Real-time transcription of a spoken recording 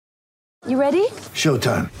You ready?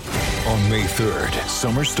 Showtime. On May 3rd,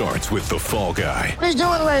 summer starts with The Fall Guy. Let's do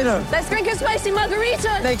it later. Let's drink a spicy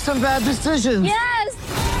margarita. Make some bad decisions.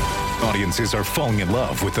 Yes! Audiences are falling in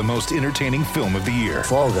love with the most entertaining film of the year.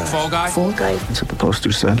 Fall Guy. Fall Guy? Fall Guy. That's what the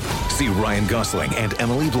poster said. See Ryan Gosling and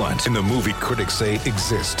Emily Blunt in the movie critics say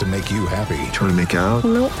exists to make you happy. Trying to make it out?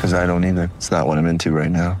 Nope. Because I don't either. It's not what I'm into right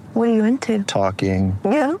now. What are you into? Talking.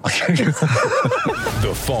 Yeah.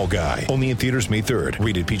 The Fall Guy. Only in theaters May 3rd.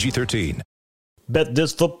 Rated PG-13. Bet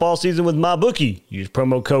this football season with MyBookie. Use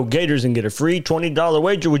promo code Gators and get a free $20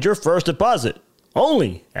 wager with your first deposit.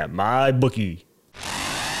 Only at MyBookie.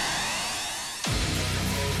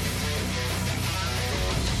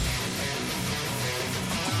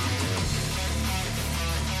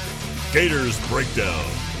 Gators Breakdown,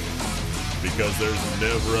 because there's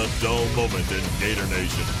never a dull moment in Gator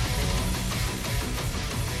Nation.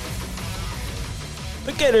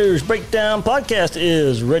 The Gators Breakdown podcast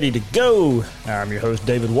is ready to go. I'm your host,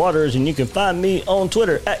 David Waters, and you can find me on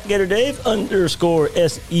Twitter at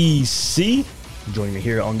GatorDave_SEC. Joining me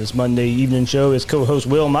here on this Monday evening show is co-host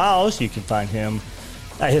Will Miles. You can find him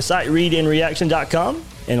at his site, readandreaction.com,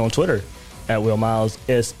 and on Twitter at Will Miles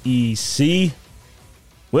SEC.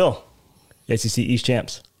 Will, SEC East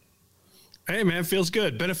champs. Hey, man, feels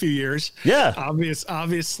good. Been a few years. Yeah.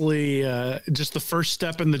 Obviously, just the first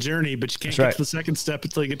step in the journey, but you can't get to the second step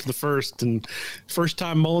until you get to the first. And first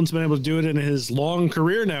time Mullen's been able to do it in his long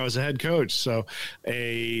career now as a head coach. So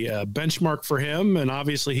a benchmark for him. And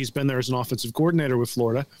obviously he's been there as an offensive coordinator with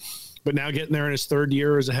Florida, but now getting there in his third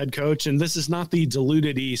year as a head coach. And this is not the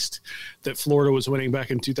diluted East that Florida was winning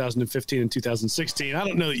back in 2015 and 2016. I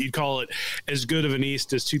don't know that you'd call it as good of an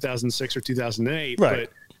East as 2006 or 2008, right. But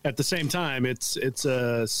at the same time, it's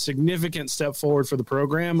a significant step forward for the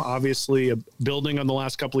program, obviously building on the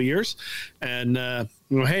last couple of years. And,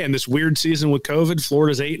 hey, in this weird season with COVID,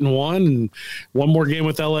 Florida's 8-1 and one more game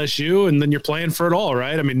with LSU, and then you're playing for it all,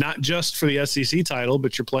 right? I mean, not just for the SEC title,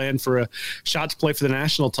 but you're playing for a shot to play for the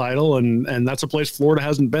national title, and that's a place Florida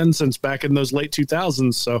hasn't been since back in those late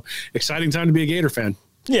 2000s. So exciting time to be a Gator fan.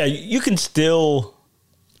 Yeah, you can still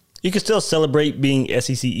celebrate being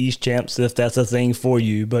SEC East champs if that's a thing for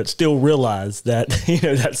you, but still realize that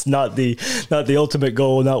that's not the ultimate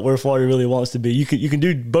goal, not where Florida really wants to be. You can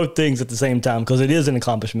do both things at the same time because it is an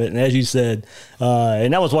accomplishment. And as you said,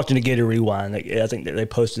 and I was watching the Gator Rewind. I think that they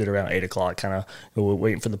posted it around 8:00, kind of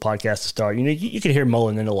waiting for the podcast to start. You can hear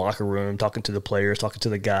Mullen in the locker room talking to the players, talking to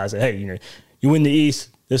the guys. Hey, you win the East.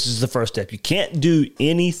 This is the first step. You can't do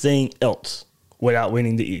anything else without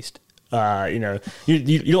winning the East. You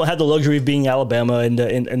don't have the luxury of being Alabama in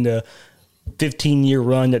the 15-year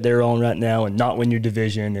run that they're on right now and not win your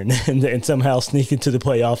division and somehow sneak into the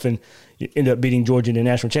playoff and end up beating Georgia in the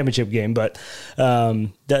national championship game. But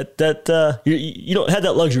you don't have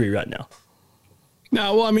that luxury right now.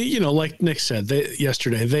 No, well, I mean, like Nick said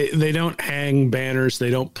yesterday, they don't hang banners. They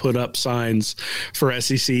don't put up signs for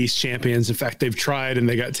SEC East champions. In fact, they've tried and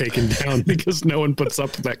they got taken down because no one puts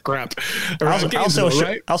up that crap.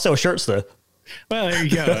 I'll sell shirts, though. Well, there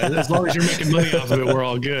you go. As long as you're making money off of it, we're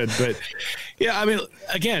all good. But yeah, I mean,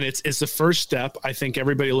 again, it's the first step. I think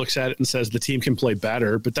everybody looks at it and says the team can play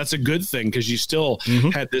better, but that's a good thing because you still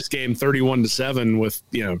had this game 31-7 with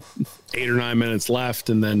 8 or 9 minutes left,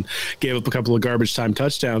 and then gave up a couple of garbage time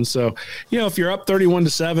touchdowns. So if you're up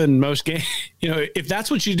 31-7 most games, if that's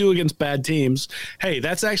what you do against bad teams, hey,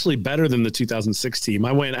 that's actually better than the 2006 team.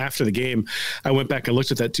 I went after the game. I went back and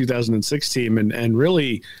looked at that 2006 team, and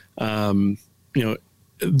really.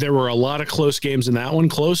 There were a lot of close games in that one,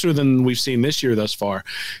 closer than we've seen this year thus far.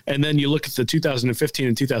 And then you look at the 2015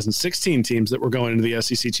 and 2016 teams that were going into the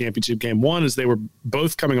SEC championship game. One is they were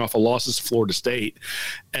both coming off of losses to Florida State,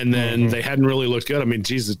 and then they hadn't really looked good. I mean,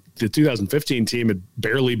 geez, the 2015 team had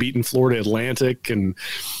barely beaten Florida Atlantic and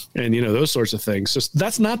those sorts of things. So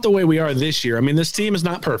that's not the way we are this year. I mean, this team is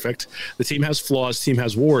not perfect. The team has flaws. The team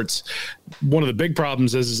has warts. One of the big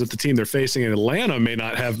problems is that the team they're facing in Atlanta may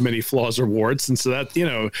not have many flaws or warts. And so that,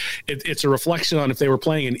 it's a reflection on if they were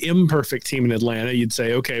playing an imperfect team in Atlanta, you'd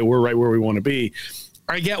say, okay, we're right where we want to be.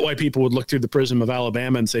 I get why people would look through the prism of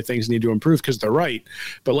Alabama and say things need to improve because they're right.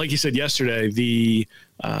 But like you said yesterday, the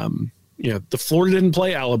Florida didn't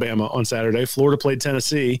play Alabama on Saturday. Florida played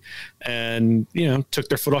Tennessee and, took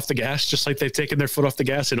their foot off the gas, just like they've taken their foot off the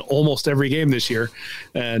gas in almost every game this year.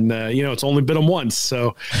 And, it's only been them once.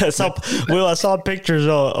 So I saw pictures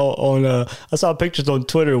on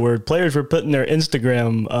Twitter where players were putting their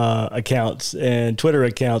Instagram accounts and Twitter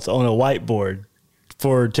accounts on a whiteboard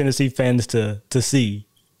for Tennessee fans to see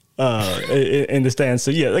in the stands.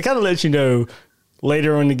 So, yeah, that kind of lets you know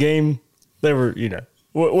later in the game they were,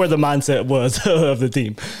 where the mindset was of the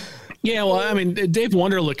team. Yeah, well, I mean, Dave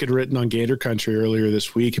Wonderlick had written on Gator Country earlier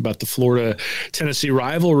this week about the Florida-Tennessee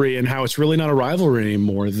rivalry and how it's really not a rivalry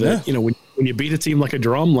anymore. That, you know, when you beat a team like a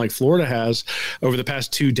drum, like Florida has over the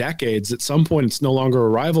past 2 decades, at some point it's no longer a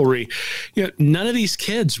rivalry. You know, none of these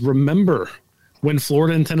kids remember when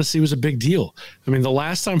Florida and Tennessee was a big deal. I mean, the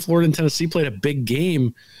last time Florida and Tennessee played a big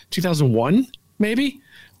game, 2001, maybe,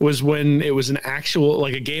 was when it was an actual,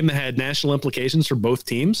 like a game that had national implications for both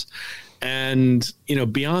teams. And, you know,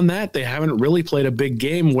 beyond that, they haven't really played a big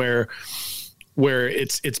game where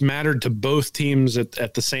it's mattered to both teams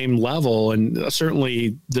at the same level. And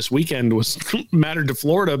certainly this weekend was mattered to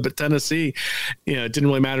Florida, but Tennessee, you know, it didn't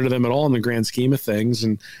really matter to them at all in the grand scheme of things.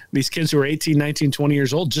 And these kids who are 18, 19, 20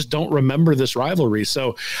 years old just don't remember this rivalry.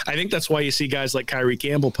 So I think that's why you see guys like Kyrie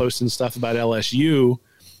Campbell posting stuff about LSU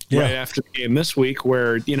right after the game this week,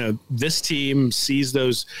 where, you know, this team sees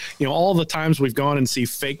those, you know, all the times we've gone and see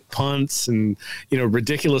fake punts and, you know,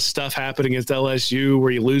 ridiculous stuff happening against LSU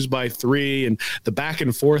where you lose by 3 and the back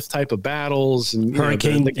and forth type of battles and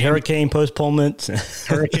hurricane postponements,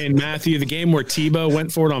 Hurricane Matthew, the game where Tebow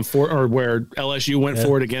went for it on where LSU went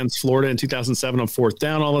for it against Florida in 2007 on 4th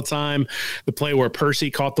down all the time, the play where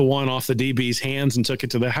Percy caught the one off the DB's hands and took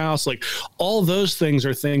it to the house. Like, all those things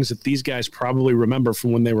are things that these guys probably remember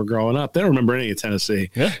from when they were growing up. They don't remember any of Tennessee.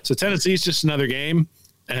 Yeah. So Tennessee's just another game,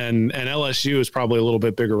 and LSU is probably a little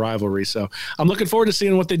bit bigger rivalry. So I'm looking forward to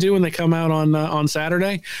seeing what they do when they come out on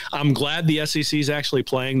Saturday. I'm glad the SEC is actually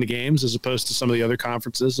playing the games as opposed to some of the other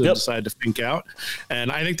conferences that decide to think out.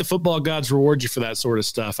 And I think the football gods reward you for that sort of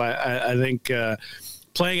stuff. I think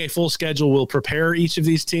playing a full schedule will prepare each of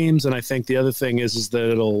these teams. And I think the other thing is that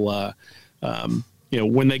it'll you know,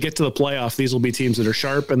 when they get to the playoff, these will be teams that are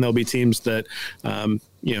sharp, and they'll be teams that,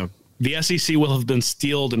 you know, the SEC will have been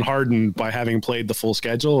steeled and hardened by having played the full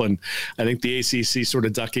schedule. And I think the ACC sort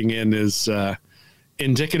of ducking in is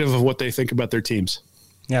indicative of what they think about their teams.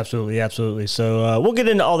 Absolutely, absolutely. So we'll get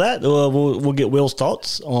into all that. We'll get Will's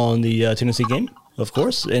thoughts on the Tennessee game, of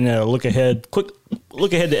course, and quick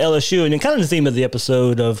look ahead to LSU, and then kind of the theme of the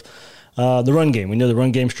episode of the run game. We know the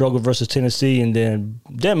run game struggled versus Tennessee, and then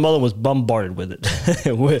Dan Mullen was bombarded with it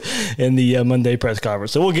in the Monday press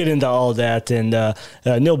conference. So we'll get into all that. And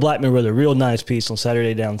Neil Blackman wrote a real nice piece on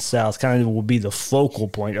Saturday Down South. Kind of will be the focal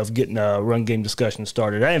point of getting a run game discussion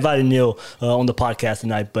started. I invited Neil on the podcast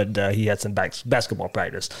tonight, but he had some basketball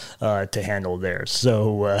practice to handle there.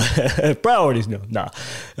 So priorities,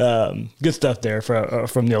 good stuff there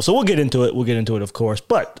from Neil. So we'll get into it. We'll get into it, of course.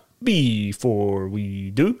 But before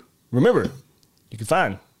we do, remember, you can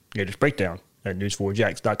find Gators Breakdown at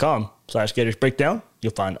news4jax.com/Gators Breakdown.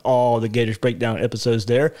 You'll find all the Gators Breakdown episodes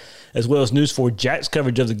there, as well as News4Jax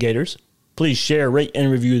coverage of the Gators. Please share, rate, and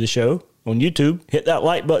review the show on YouTube. Hit that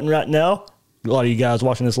like button right now. A lot of you guys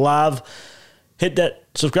watching this live, hit that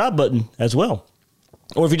subscribe button as well.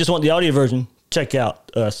 Or if you just want the audio version, check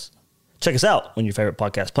us out on your favorite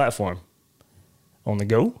podcast platform on the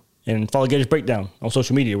go. And follow Gators Breakdown on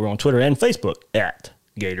social media. We're on Twitter and Facebook at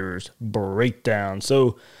Gators Breakdown.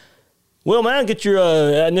 So, well, man, get your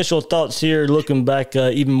initial thoughts here, looking back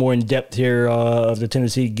even more in depth here of the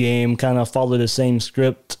Tennessee game. Kind of follow the same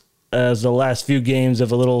script as the last few games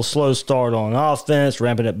of a little slow start on offense,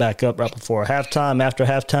 ramping it back up right before halftime, after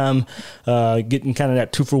halftime, getting kind of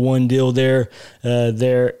that 2-for-1 deal there,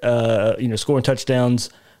 scoring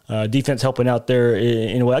touchdowns. Defense helping out there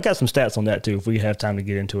in a way. I got some stats on that too if we have time to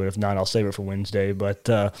get into it. If not, I'll save it for Wednesday. But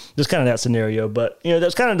just kind of that scenario. But,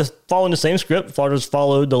 that's kind of just following the same script Florida's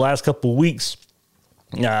followed the last couple of weeks.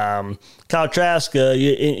 Kyle Trask,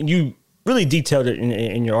 you really detailed it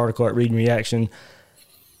in your article at Read and Reaction.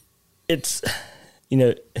 It's,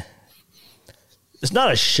 it's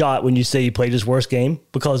not a shot when you say he played his worst game,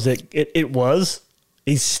 because it was.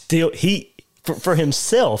 For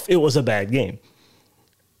himself, it was a bad game.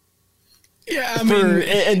 Yeah, I mean,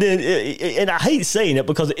 and I hate saying it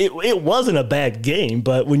because it wasn't a bad game,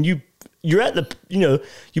 but when you're at the,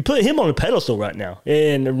 you put him on a pedestal right now,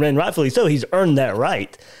 and rightfully so, he's earned that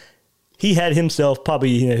right. He had himself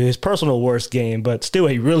probably his personal worst game, but still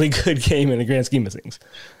a really good game in the grand scheme of things.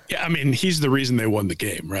 Yeah, I mean, he's the reason they won the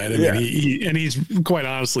game, right? I mean, he's quite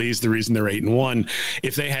honestly, he's the reason they're 8-1.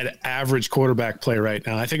 If they had average quarterback play right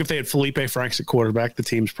now, I think if they had Felipe Franks at quarterback, the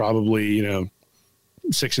team's probably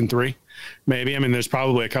 6-3. Maybe. I mean, there's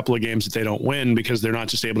probably a couple of games that they don't win because they're not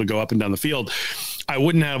just able to go up and down the field. I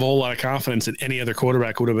wouldn't have a whole lot of confidence that any other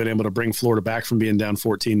quarterback would have been able to bring Florida back from being down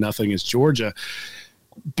 14-0 against Georgia.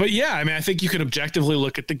 But yeah, I mean, I think you can objectively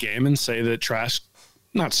look at the game and say that Trask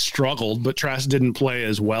not struggled, but Trask didn't play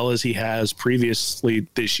as well as he has previously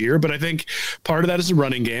this year. But I think part of that is the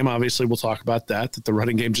running game. Obviously, we'll talk about that the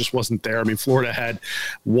running game just wasn't there. I mean, Florida had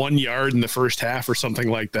 1 yard in the first half or something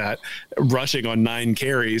like that, rushing on 9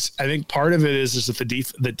 carries. I think part of it is that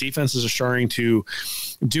the defenses are starting to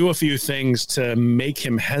do a few things to make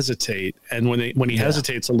him hesitate. And when he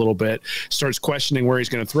hesitates a little bit, starts questioning where he's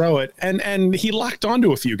going to throw it. And he locked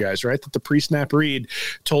onto a few guys, right? That the pre-snap read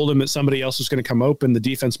told him that somebody else was going to come open. The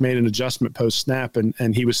defense made an adjustment post-snap,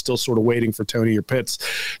 and he was still sort of waiting for Tony or Pitts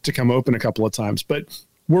to come open a couple of times. But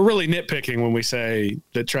we're really nitpicking when we say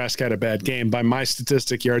that Trask had a bad game. By my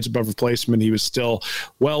statistic, yards above replacement, he was still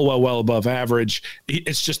well above average.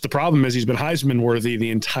 It's just the problem is he's been Heisman worthy the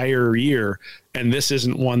entire year, and this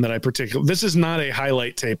isn't one that this is not a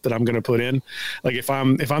highlight tape that I'm going to put in. Like if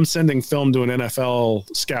I'm sending film to an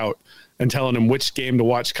NFL scout and telling him which game to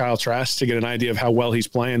watch Kyle Trask to get an idea of how well he's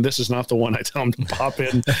playing, this is not the one I tell him to pop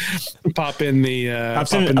in the. I'm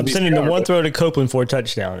sending the one throw to Copeland for a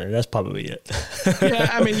touchdown, and that's probably it. Yeah,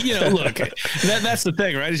 I mean, look, that's the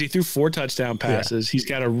thing, right? Is he threw 4 touchdown passes. Yeah. He's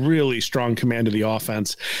got a really strong command of the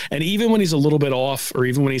offense, and even when he's a little bit off, or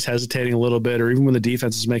even when he's hesitating a little bit, or even when the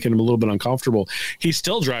defense is making him a little bit uncomfortable, he's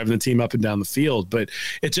still driving the team up and down the field. But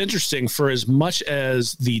it's interesting, for as much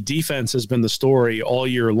as the defense has been the story all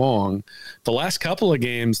year long, the last couple of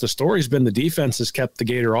games, the story's been the defense has kept the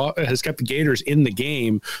Gators in the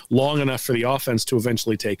game long enough for the offense to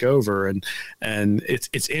eventually take over. And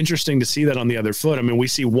it's interesting to see that on the other foot. I mean, we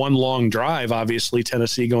see one long drive, obviously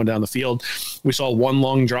Tennessee going down the field. We saw one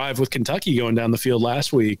long drive with Kentucky going down the field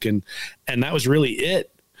last week. And that was really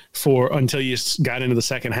it until you got into the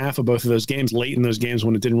second half of both of those games, late in those games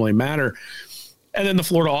when it didn't really matter. And then the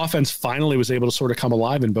Florida offense finally was able to sort of come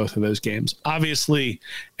alive in both of those games. Obviously,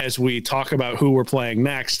 as we talk about who we're playing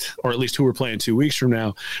next, or at least who we're playing 2 weeks from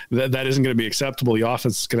now, that isn't going to be acceptable. The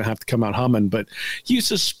offense is going to have to come out humming. But you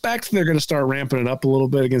suspect they're going to start ramping it up a little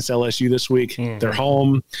bit against LSU this week. Mm-hmm. They're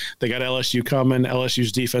home. They got LSU coming.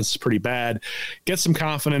 LSU's defense is pretty bad. Get some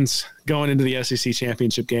confidence going into the SEC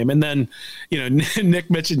championship game. And then, Nick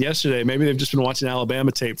mentioned yesterday, maybe they've just been watching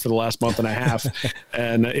Alabama tape for the last month and a half.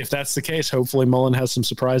 And if that's the case, hopefully Mullen has some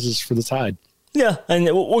surprises for the Tide. Yeah, and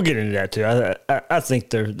we'll get into that too. I think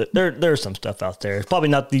there's some stuff out there. It's probably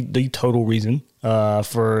not the total reason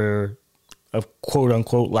for a quote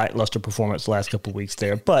unquote lackluster performance the last couple of weeks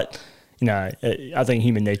there, but I think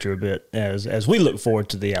human nature a bit as we look forward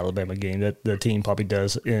to the Alabama game that the team probably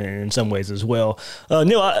does in some ways as well.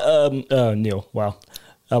 Neil, wow,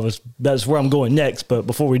 that's where I'm going next. But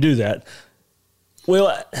before we do that,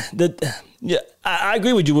 I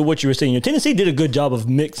agree with you with what you were saying. Tennessee did a good job of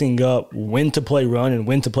mixing up when to play run and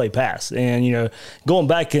when to play pass. And, going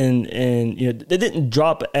back and they didn't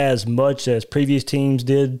drop as much as previous teams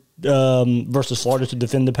did versus Florida to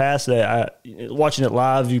defend the pass. Watching it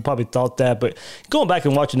live, you probably thought that. But going back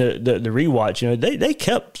and watching the rewatch, they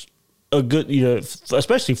kept a good,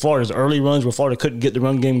 especially Florida's early runs where Florida couldn't get the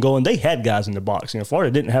run game going. They had guys in the box.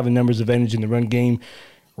 Florida didn't have a numbers advantage in the run game.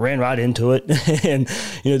 Ran right into it, and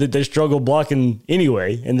they struggle blocking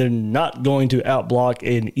anyway, and they're not going to outblock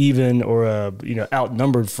an even or a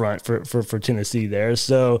outnumbered front for Tennessee there.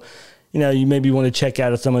 So you maybe want to check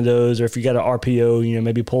out of some of those, or if you got an RPO,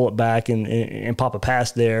 maybe pull it back and pop a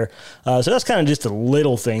pass there. So that's kind of just the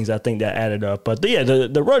little things I think that added up. But yeah,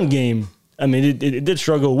 the run game, I mean, it did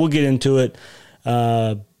struggle. We'll get into it.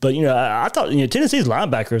 But I thought Tennessee's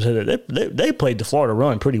linebackers they played the Florida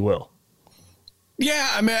run pretty well.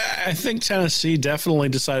 Yeah, I mean, I think Tennessee definitely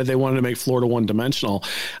decided they wanted to make Florida one-dimensional.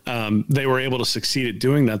 They were able to succeed at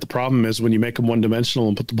doing that. The problem is when you make them one-dimensional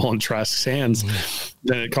and put the ball in Trask's hands,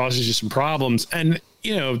 then it causes you some problems. And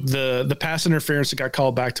the pass interference that got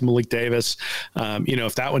called back to Malik Davis,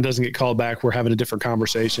 if that one doesn't get called back, we're having a different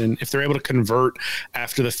conversation. If they're able to convert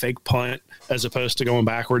after the fake punt as opposed to going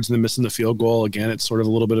backwards and then missing the field goal, again, it's sort of a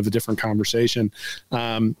little bit of a different conversation.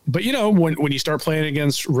 But when you start playing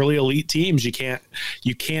against really elite teams, you can't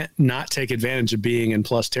not take advantage of being in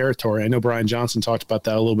plus territory. I know Brian Johnson talked about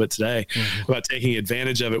that a little bit today, about taking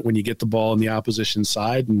advantage of it when you get the ball on the opposition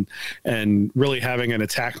side and really having an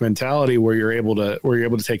attack mentality where you're able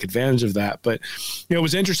to take advantage of that. But it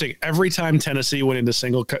was interesting. Every time Tennessee went into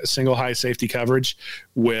single high safety coverage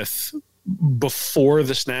before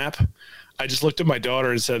the snap, I just looked at my daughter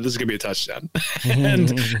and said, this is going to be a touchdown.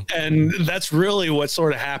 and that's really what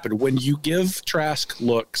sort of happened. When you give Trask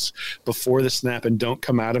looks before the snap and don't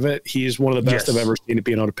come out of it, he's one of the best I've ever seen at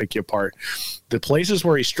being able to pick you apart. The places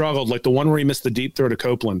where he struggled, like the one where he missed the deep throw to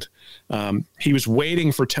Copeland, he was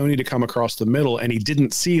waiting for Tony to come across the middle, and he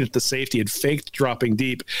didn't see that the safety had faked dropping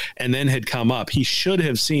deep and then had come up. He should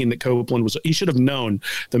have seen that he should have known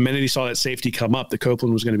the minute he saw that safety come up that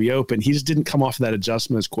Copeland was going to be open. He just didn't come off of that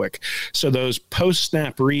adjustment as quick. So those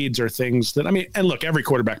post-snap reads are things that, and look, every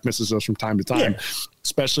quarterback misses those from time to time. Yeah.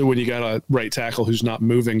 Especially when you got a right tackle who's not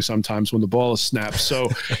moving sometimes when the ball is snapped. So,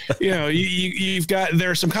 you've got, there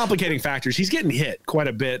are some complicating factors. He's getting hit quite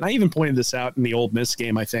a bit. And I even pointed this out in the Ole Miss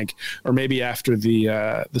game, I think, or maybe after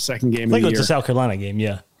the second game of the year. I think it was the South Carolina game,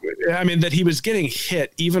 yeah. That he was getting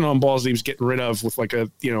hit even on balls that he was getting rid of with like a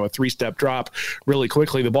 3-step drop really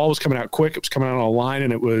quickly. The ball was coming out quick. It was coming out on a line,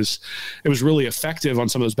 and it was really effective on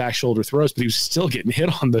some of those back shoulder throws, but he was still getting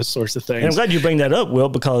hit on those sorts of things. And I'm glad you bring that up, Will,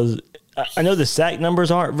 because I know the sack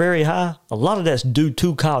numbers aren't very high. A lot of that's due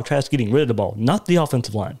to Kyle Trask getting rid of the ball, not the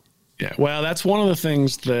offensive line. Yeah, well, that's one of the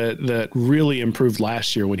things that really improved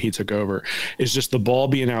last year when he took over, is just the ball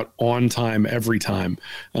being out on time every time.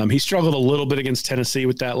 He struggled a little bit against Tennessee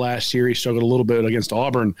with that last year. He struggled a little bit against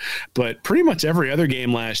Auburn, but pretty much every other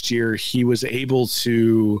game last year, he was able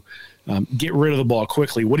to get rid of the ball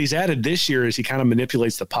quickly. What he's added this year is he kind of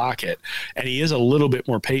manipulates the pocket, and he is a little bit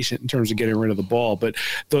more patient in terms of getting rid of the ball. But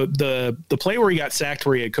the play where he got sacked,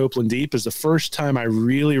 where he had Copeland deep, is the first time I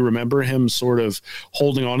really remember him sort of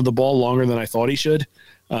holding on to the ball longer than I thought he should.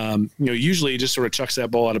 Usually he just sort of chucks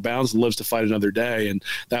that ball out of bounds and lives to fight another day. And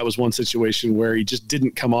that was one situation where he just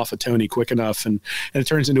didn't come off of Tony quick enough, and it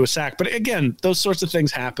turns into a sack. But again, those sorts of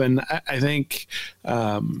things happen. I think,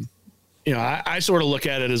 I sort of look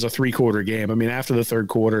at it as a 3-quarter game. After the third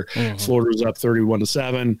quarter, Florida was up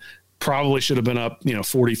 31-7. Probably should have been up,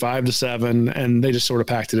 45-7, and they just sort of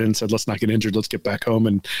packed it in and said, let's not get injured. Let's get back home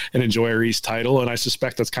and enjoy our East title. And I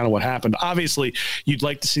suspect that's kind of what happened. Obviously, you'd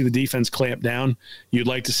like to see the defense clamp down. You'd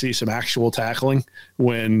like to see some actual tackling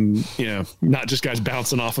when, not just guys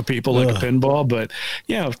bouncing off of people like a pinball, but,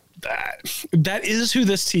 that is who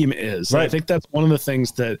this team is. Right. I think that's one of the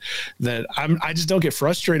things that I just don't get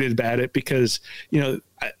frustrated about it, because,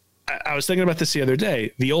 I was thinking about this the other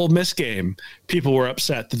day. The Ole Miss game, people were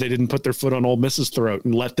upset that they didn't put their foot on Ole Miss's throat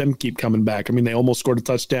and let them keep coming back. They almost scored a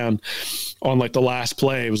touchdown on like the last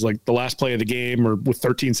play. It was like the last play of the game, or with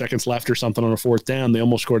 13 seconds left or something on a 4th down. They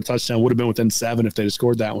almost scored a touchdown. Would have been within 7 if they'd have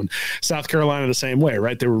scored that one. South Carolina the same way,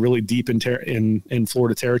 right? They were really deep in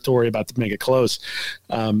Florida territory, about to make it close.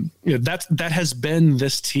 That has been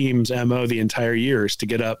this team's MO the entire year, is to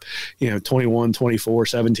get up, 21, 24,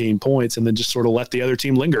 17 points, and then just sort of let the other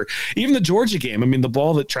team linger. Even the Georgia game, the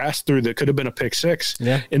ball that Trask threw that could have been a pick 6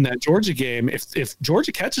 in that Georgia game, if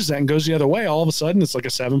Georgia catches that and goes the other way, all of a sudden it's like a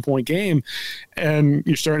 7-point game, and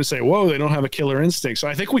you're starting to say, whoa, they don't have a killer instinct. So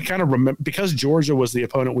I think we kind of remember, because Georgia was the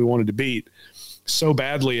opponent we wanted to beat so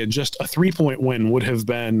badly, and just a 3-point win would have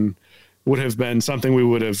been something we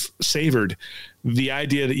would have savored. The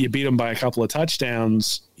idea that you beat them by a couple of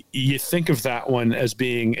touchdowns, you think of that one as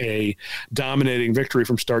being a dominating victory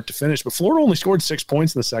from start to finish. But Florida only scored 6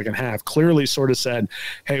 points in the second half. Clearly sort of said,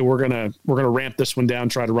 hey, we're gonna ramp this one down,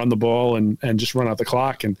 try to run the ball and just run out the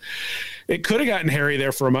clock. And it could have gotten hairy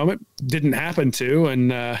there for a moment. Didn't happen to,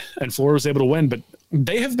 and Florida was able to win. But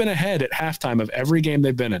they have been ahead at halftime of every game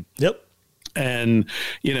they've been in. Yep. And,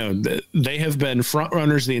 they have been front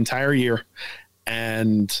runners the entire year.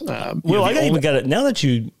 And, even got it. Now that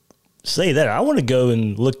you say that, I want to go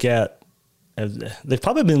and look at, they've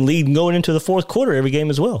probably been leading going into the 4th quarter every game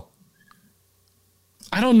as well.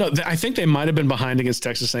 I don't know. I think they might have been behind against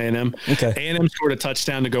Texas A&M. Okay. A&M scored a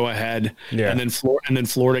touchdown to go ahead, and then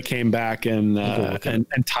Florida came back and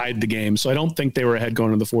tied the game. So I don't think they were ahead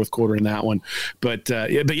going into the 4th quarter in that one. But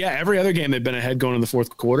every other game they've been ahead going in the 4th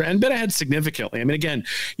quarter, and been ahead significantly. Again,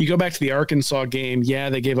 you go back to the Arkansas game. Yeah,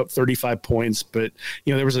 they gave up 35 points, but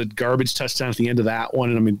there was a garbage touchdown at the end of that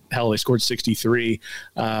one, and hell, they scored 63.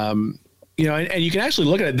 And you can actually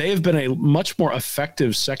look at it. They have been a much more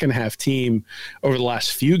effective second half team over the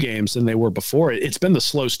last few games than they were before. It's been the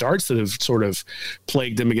slow starts that have sort of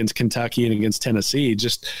plagued them against Kentucky and against Tennessee.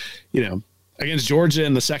 Just, against Georgia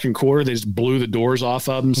in the second quarter, they just blew the doors off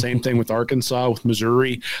of them. Same thing with Arkansas, with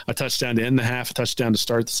Missouri, a touchdown to end the half, a touchdown to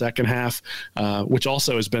start the second half, which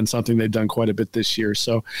also has been something they've done quite a bit this year.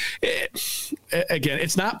 So, again,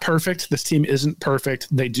 it's not perfect. This team isn't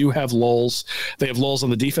perfect. They do have lulls. They have lulls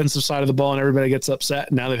on the defensive side of the ball, and everybody gets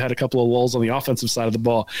upset. Now they've had a couple of lulls on the offensive side of the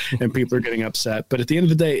ball, and people are getting upset. But at the end of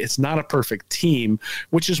the day, it's not a perfect team,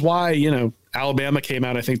 which is why, Alabama came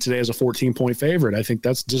out, I think, today as a 14-point favorite. I think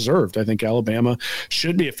that's deserved. I think Alabama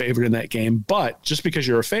should be a favorite in that game. But just because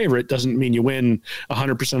you're a favorite doesn't mean you win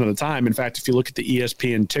 100% of the time. In fact, if you look at the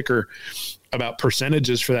ESPN ticker about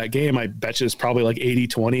percentages for that game, I bet you it's probably like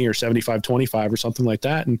 80-20 or 75-25 or something like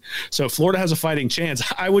that. And so Florida has a fighting chance.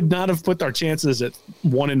 I would not have put our chances at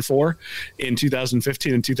 1-4 in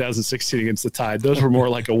 2015 and 2016 against the Tide. Those were more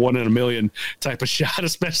like a 1 in a million type of shot,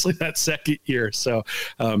 especially that second year. So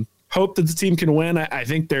hope that the team can win. I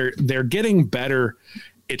think they're getting better.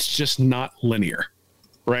 It's just not linear.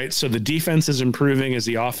 Right. So the defense is improving as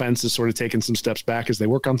the offense is sort of taking some steps back as they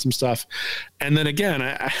work on some stuff. And then again,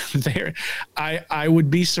 I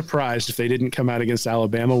would be surprised if they didn't come out against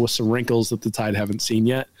Alabama with some wrinkles that the Tide haven't seen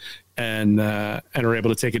yet and are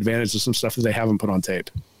able to take advantage of some stuff that they haven't put on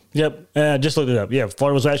tape. Yep. Just looked it up. Yeah.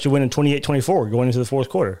 Florida was actually winning 28-24 going into the fourth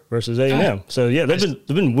quarter versus A&M. So, yeah, they've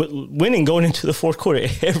been winning going into the fourth quarter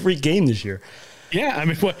every game this year. Yeah, I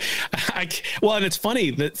mean, and it's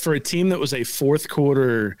funny that for a team that was a fourth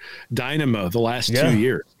quarter dynamo the last 2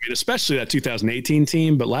 years, I mean, especially that 2018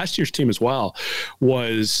 team, but last year's team as well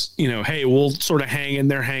was, hey, we'll sort of hang in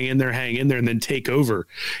there, and then take over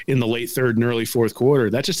in the late third and early fourth quarter.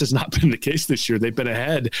 That just has not been the case this year. They've been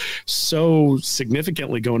ahead so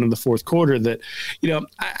significantly going into the fourth quarter that,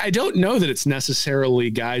 I don't know that it's necessarily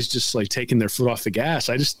guys just like taking their foot off the gas.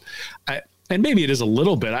 And maybe it is a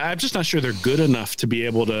little bit. I'm just not sure they're good enough to be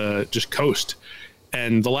able to just coast.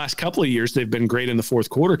 And the last couple of years, they've been great in the fourth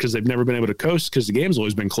quarter because they've never been able to coast because the game's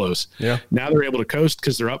always been close. Yeah. Now they're able to coast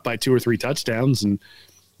because they're up by 2 or 3 touchdowns. And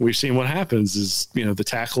we've seen what happens is, the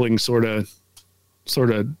tackling sort of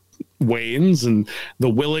wanes and the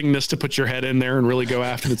willingness to put your head in there and really go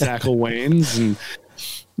after the tackle wanes. And,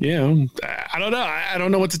 I don't know. I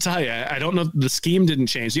don't know what to tell you. I don't know. The scheme didn't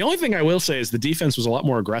change. The only thing I will say is the defense was a lot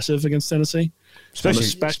more aggressive against Tennessee.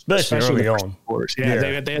 Especially early on. Yeah.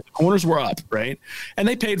 They had the corners were up, right? And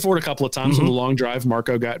they paid for it a couple of times on the long drive.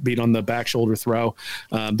 Marco got beat on the back shoulder throw.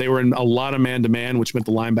 They were in a lot of man-to-man, which meant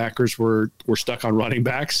the linebackers were stuck on running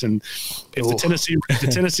backs. And if the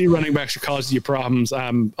Tennessee running backs are causing you problems,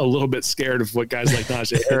 I'm a little bit scared of what guys like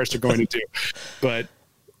Najee Harris are going to do. But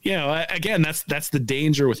again, that's the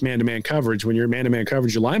danger with man-to-man coverage. When you're in man-to-man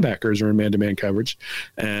coverage, your linebackers are in man-to-man coverage.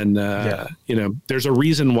 And, there's a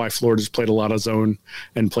reason why Florida's played a lot of zone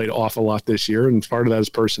and played off a lot this year. And part of that is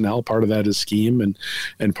personnel, part of that is scheme,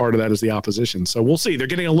 and part of that is the opposition. So we'll see. They're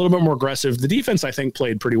getting a little bit more aggressive. The defense, I think,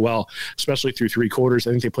 played pretty well, especially through 3 quarters. I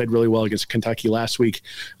think they played really well against Kentucky last week.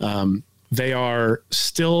 They are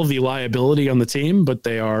still the liability on the team, but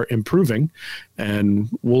they are improving. And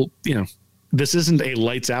this isn't a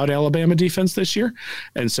lights-out Alabama defense this year,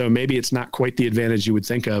 and so maybe it's not quite the advantage you would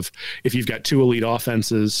think of if you've got 2 elite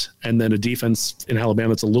offenses and then a defense in Alabama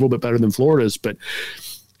that's a little bit better than Florida's. But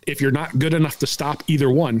if you're not good enough to stop either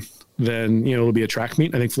one, then it'll be a track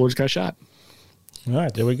meet. I think Florida's got a shot. All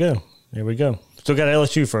right, there we go. Still got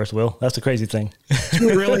LSU first, Will. That's the crazy thing.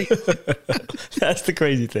 Really? That's the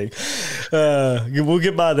crazy thing. We'll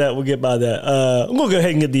get by that. I'm going to go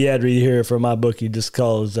ahead and get the ad read here for my bookie just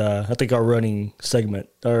because I think our running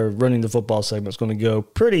the football segment is going to go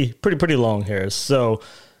pretty long here. So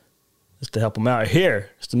just to help them out here,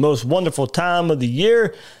 it's the most wonderful time of the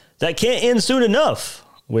year that can't end soon enough.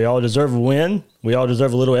 We all deserve a win. We all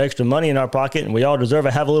deserve a little extra money in our pocket, and we all deserve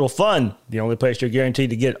to have a little fun. The only place you're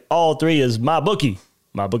guaranteed to get all 3 is MyBookie.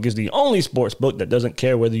 MyBookie is the only sports book that doesn't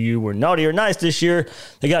care whether you were naughty or nice this year.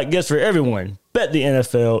 They got gifts for everyone. Bet the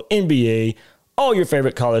NFL, NBA, all your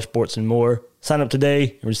favorite college sports and more. Sign up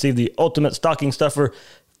today and receive the ultimate stocking stuffer,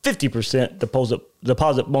 50%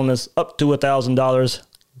 deposit bonus up to $1,000.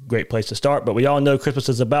 Great place to start, but we all know Christmas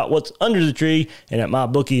is about what's under the tree, and at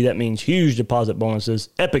MyBookie, that means huge deposit bonuses,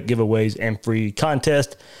 epic giveaways, and free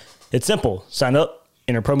contests. It's simple. Sign up,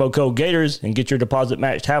 enter promo code Gators, and get your deposit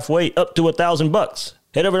matched halfway up to $1,000.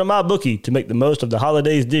 Head over to MyBookie to make the most of the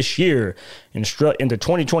holidays this year and strut into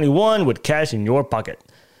 2021 with cash in your pocket.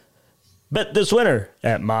 Bet this winter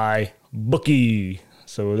at MyBookie.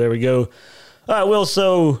 So there we go. All right, Will.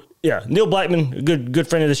 So, Neil Blackman, a good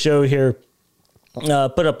friend of the show here,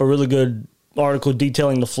 put up a really good article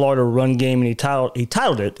detailing the Florida run game, and he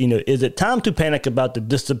titled it, is it time to panic about the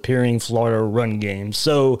disappearing Florida run game?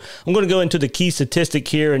 So I'm going to go into the key statistic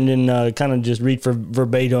here and then kind of just read for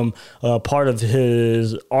verbatim part of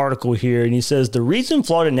his article here. And he says, the reason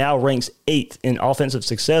Florida now ranks 8th in offensive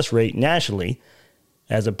success rate nationally,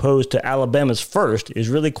 as opposed to Alabama's 1st, is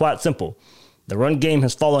really quite simple. The run game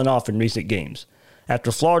has fallen off in recent games. After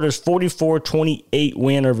Florida's 44-28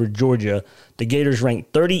 win over Georgia, the Gators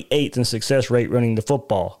ranked 38th in success rate running the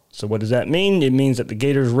football. So what does that mean? It means that the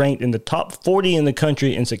Gators ranked in the top 40 in the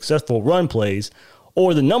country in successful run plays,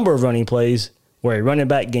 or the number of running plays where a running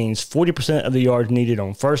back gains 40% of the yards needed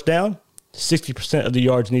on first down, 60% of the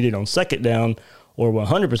yards needed on second down, or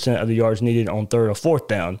 100% of the yards needed on third or fourth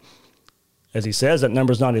down. As he says, that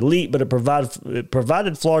number is not elite, but it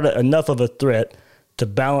provided Florida enough of a threat to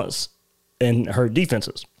balance and hurt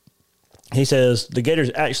defenses. He says the Gators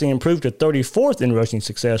actually improved to 34th in rushing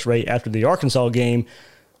success rate after the Arkansas game,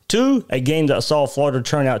 to a game that saw Florida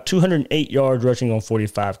turn out 208 yards rushing on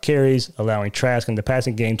 45 carries, allowing Trask in the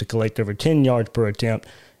passing game to collect over 10 yards per attempt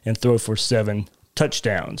and throw for 7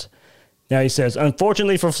 touchdowns. Now, he says,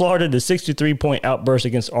 unfortunately for Florida, the 63-point outburst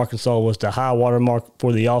against Arkansas was the high watermark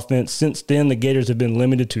for the offense. Since then, the Gators have been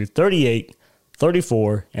limited to 38,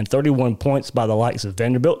 34, and 31 points by the likes of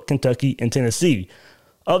Vanderbilt, Kentucky, and Tennessee.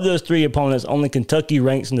 Of those 3 opponents, only Kentucky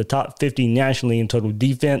ranks in the top 50 nationally in total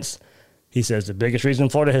defense. He says the biggest reason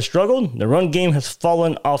Florida has struggled, the run game has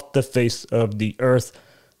fallen off the face of the earth.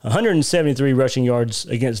 173 rushing yards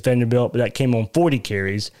against Vanderbilt, but that came on 40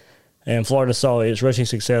 carries. And Florida saw its rushing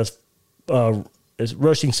success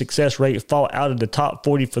rate fall out of the top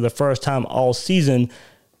 40 for the first time all season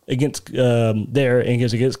against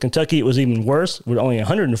against Kentucky. It was even worse, with only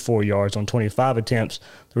 104 yards on 25 attempts.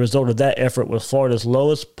 The result of that effort was Florida's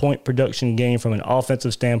lowest point production game from an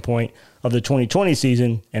offensive standpoint of the 2020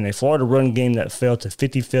 season, and a Florida run game that fell to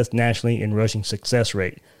 55th nationally in rushing success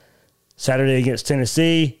rate. Saturday against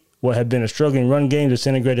Tennessee, what had been a struggling run game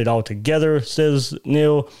disintegrated altogether, says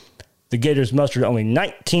Neal. The Gators mustered only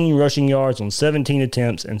 19 rushing yards on 17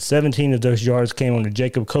 attempts, and 17 of those yards came on the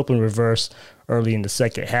Jacob Copeland reverse early in the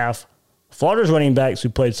second half. Florida's running backs, who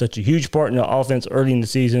played such a huge part in the offense early in the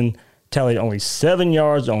season, tallied only 7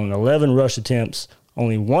 yards on 11 rush attempts.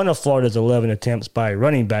 Only one of Florida's 11 attempts by a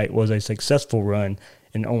running back was a successful run,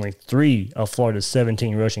 and only 3 of Florida's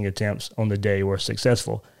 17 rushing attempts on the day were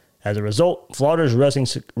successful. As a result, Florida's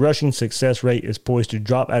rushing success rate is poised to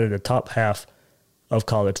drop out of the top half of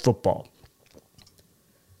college football.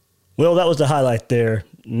 Well, that was the highlight there.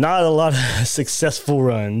 Not a lot of successful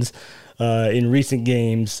runs in recent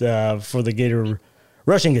games for the Gator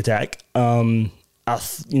rushing attack.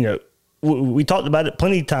 We talked about it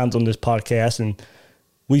plenty of times on this podcast, and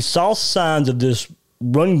we saw signs of this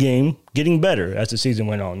run game getting better as the season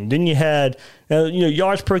went on. Then you had,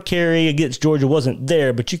 yards per carry against Georgia wasn't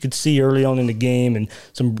there, but you could see early on in the game and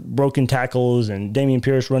some broken tackles and Damian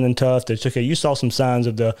Pierce running tough. You saw some signs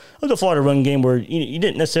of the Florida run game where you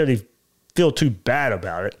didn't necessarily feel too bad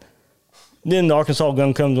about it. Then the Arkansas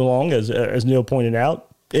gun comes along, as Neal pointed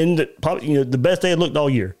out, and probably the best they had looked all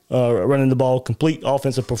year, running the ball, complete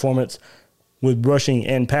offensive performance with rushing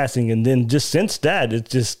and passing. And then just since that, it's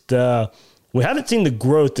just we haven't seen the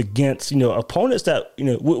growth against opponents that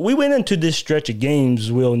we went into this stretch of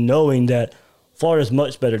games, Will, knowing that Florida is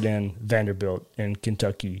much better than Vanderbilt and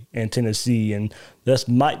Kentucky and Tennessee, and this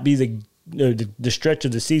might be the stretch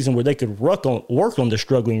of the season where they could work on the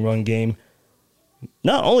struggling run game.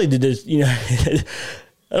 Not only did this, I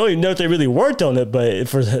don't even know if they really worked on it, but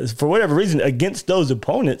for whatever reason, against those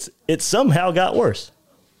opponents, it somehow got worse.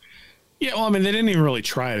 Yeah, well, I mean, they didn't even really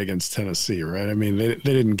try it against Tennessee, right? I mean, they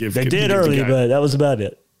didn't give. They did early, but that was about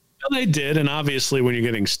it. Well, they did, and obviously, when you're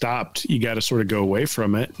getting stopped, you got to sort of go away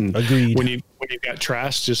from it. And agreed. When you've got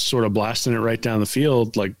Trask just sort of blasting it right down the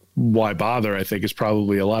field, like, why bother? I think is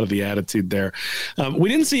probably a lot of the attitude there. We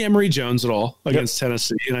didn't see Emory Jones at all against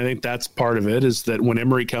Tennessee, and I think that's part of it, is that when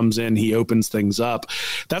Emory comes in, he opens things up.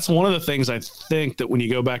 That's one of the things I think that when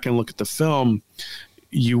you go back and look at the film,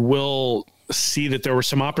 you will see that there were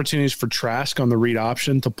some opportunities for Trask on the read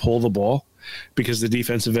option to pull the ball because the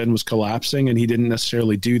defensive end was collapsing, and he didn't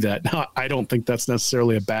necessarily do that. Now, I don't think that's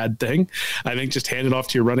necessarily a bad thing. I think just hand it off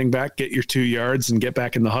to your running back, get your 2 yards, and get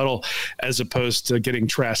back in the huddle, as opposed to getting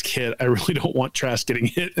Trask hit. I really don't want Trask getting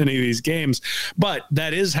hit in any of these games, but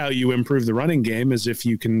that is how you improve the running game, is if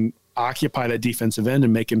you can occupy that defensive end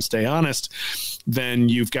and make him stay honest, then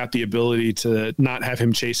you've got the ability to not have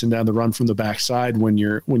him chasing down the run from the backside when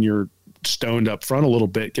you're stoned up front a little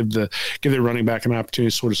bit. Give the running back an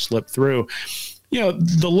opportunity to sort of slip through.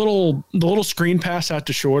 The little screen pass out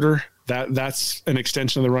to Shorter, that's an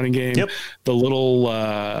extension of the running game. Yep. The little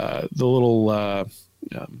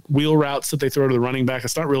wheel routes that they throw to the running back,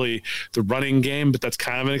 it's not really the running game, but that's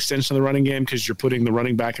kind of an extension of the running game, because you're putting the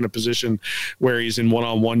running back in a position where he's in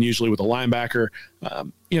one-on-one, usually with a linebacker.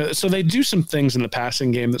 So they do some things in the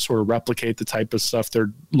passing game that sort of replicate the type of stuff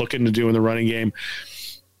they're looking to do in the running game.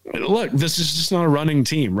 Look, this is just not a running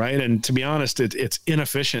team, right? And to be honest, it's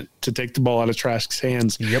inefficient to take the ball out of Trask's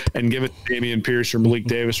hands and give it to Dameon Pierce or Malik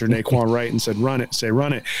Davis or Naquan Wright and run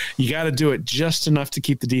it. You got to do it just enough to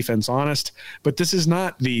keep the defense honest. But this is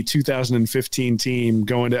not the 2015 team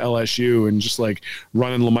going to LSU and just like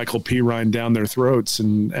running LaMichael Pirine down their throats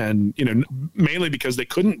and mainly because they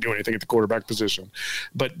couldn't do anything at the quarterback position.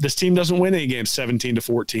 But this team doesn't win any games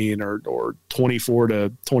 17-14 or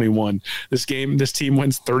 24-21. This team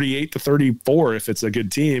wins 38-34 if it's a good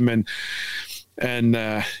team. And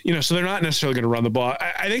so they're not necessarily going to run the ball.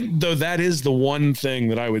 I think, though, that is the one thing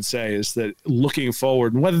that I would say is that looking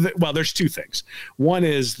forward, there's two things. One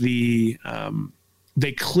is they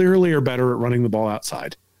clearly are better at running the ball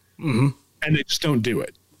outside, and they just don't do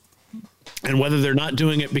it. And whether they're not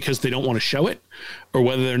doing it because they don't want to show it, or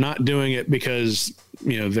whether they're not doing it because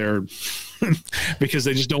they're because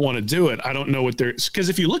they just don't want to do it. I don't know what because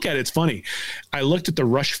if you look at it, it's funny. I looked at the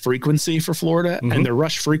rush frequency for Florida, and the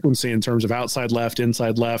rush frequency in terms of outside left,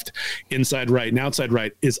 inside right, and outside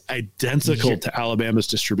right is identical to Alabama's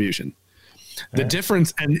distribution. The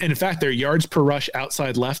difference, and in fact, their yards per rush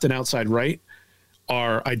outside left and outside right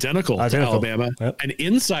are identical. To Alabama. Yep. And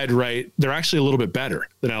inside right, they're actually a little bit better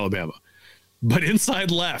than Alabama. But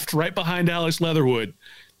inside left, right behind Alex Leatherwood,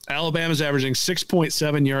 Alabama's averaging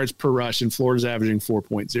 6.7 yards per rush and Florida's averaging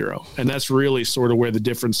 4.0. And that's really sort of where the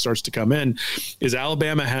difference starts to come in, is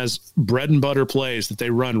Alabama has bread and butter plays that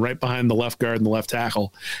they run right behind the left guard and the left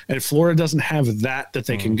tackle. And Florida doesn't have that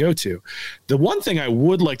they can go to. The one thing I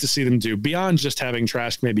would like to see them do, beyond just having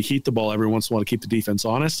Trask maybe heat the ball every once in a while to keep the defense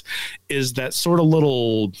honest, is that sort of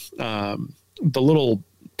little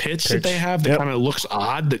pitch that they have that kind of looks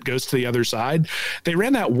odd that goes to the other side. They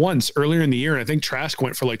ran that once earlier in the year, and I think Trask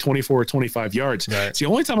went for like 24 or 25 yards. Right. It's the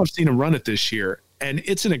only time I've seen him run it this year, and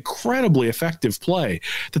it's an incredibly effective play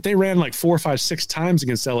that they ran like 4, 5, 6 times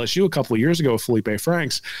against LSU a couple of years ago with Felipe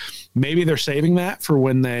Franks. Maybe they're saving that for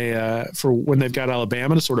when they've got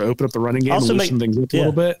Alabama to sort of open up the running game and loosen things up a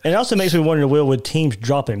little bit. And it also makes me wonder, Will, with teams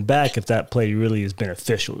dropping back, if that play really is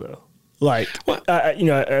beneficial though. Like,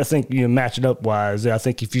 I think, match it up wise, I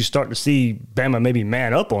think if you start to see Bama maybe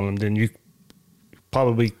man up on them, then you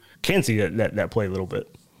probably can see that play a little bit.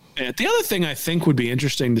 And the other thing I think would be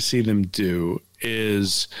interesting to see them do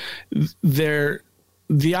is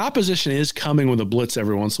the opposition is coming with a blitz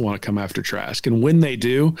every once in a while to come after Trask. And when they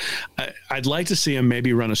do, I'd like to see them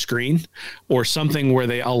maybe run a screen or something where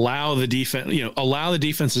they allow the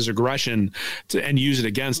defense's aggression and use it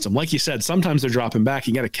against them. Like you said, sometimes they're dropping back.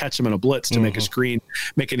 You got to catch them in a blitz to make a screen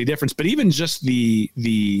make any difference. But even just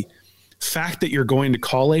the fact that you're going to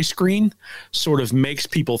call a screen sort of makes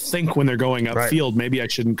people think when they're going upfield, maybe I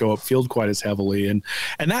shouldn't go upfield quite as heavily. And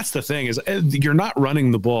that's the thing, is you're not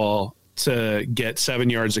running the ball to get 7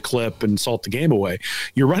 yards a clip and salt the game away.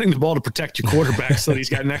 You're running the ball to protect your quarterback so that he's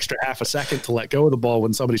got an extra half a second to let go of the ball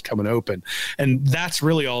when somebody's coming open. And that's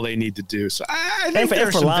really all they need to do. So I think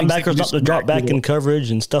for linebackers not to drop back in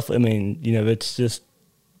coverage and stuff, I mean, it's just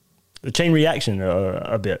the chain reaction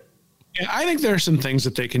a bit. Yeah, I think there are some things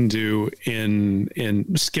that they can do in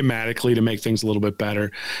schematically to make things a little bit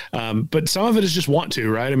better. But some of it is just want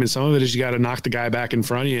to, right? I mean, some of it is you got to knock the guy back in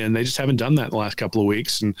front of you, and they just haven't done that in the last couple of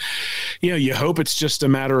weeks. And, you hope it's just a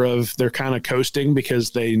matter of they're kind of coasting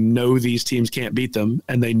because they know these teams can't beat them,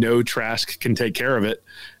 and they know Trask can take care of it.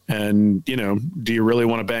 And, do you really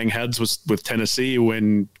want to bang heads with Tennessee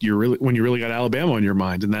when you really got Alabama on your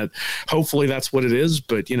mind? And that hopefully that's what it is.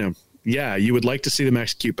 But, yeah, you would like to see them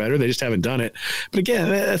execute better. They just haven't done it. But again,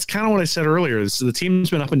 that's kind of what I said earlier. So the team's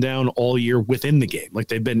been up and down all year within the game. Like,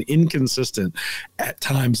 they've been inconsistent at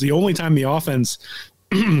times. The only time the offense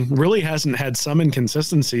really hasn't had some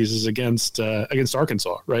inconsistencies is against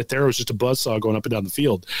Arkansas. Right there, it was just a buzzsaw going up and down the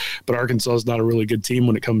field. But Arkansas is not a really good team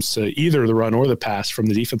when it comes to either the run or the pass from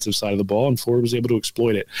the defensive side of the ball, and Florida was able to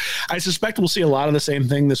exploit it. I suspect we'll see a lot of the same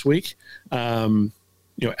thing this week.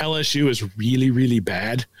 LSU is really, really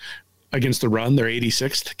bad against the run. They're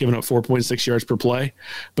 86th, giving up 4.6 yards per play,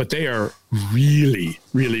 but they are really,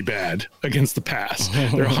 really bad against the pass.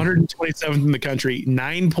 They're 127th in the country,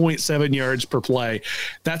 9.7 yards per play.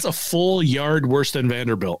 That's a full yard worse than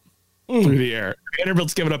Vanderbilt through the air.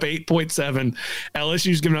 Vanderbilt's given up 8.7.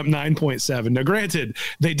 LSU's given up 9.7. Now, granted,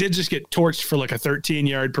 they did just get torched for like a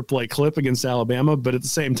 13-yard per play clip against Alabama, but at the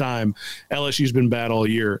same time, LSU's been bad all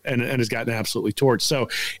year and has gotten absolutely torched. So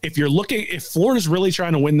if Florida's really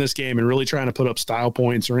trying to win this game and really trying to put up style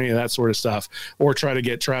points or any of that sort of stuff, or try to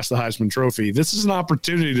get Trask the Heisman Trophy, this is an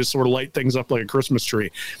opportunity to sort of light things up like a Christmas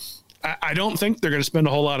tree. I don't think they're going to spend a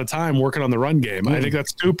whole lot of time working on the run game. I think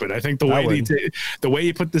that's stupid. I think the way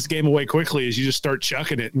you put this game away quickly is you just start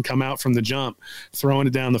chucking it and come out from the jump, throwing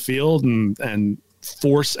it down the field and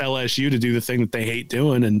force LSU to do the thing that they hate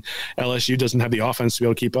doing. And LSU doesn't have the offense to be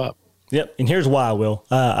able to keep up. Yep. And here's why, Will.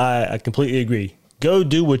 I completely agree. Go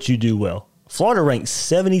do what you do well. Florida ranks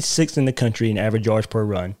 76th in the country in average yards per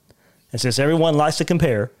run. And since everyone likes to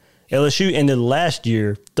compare, LSU ended last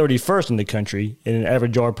year 31st in the country in an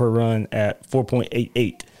average yard per run at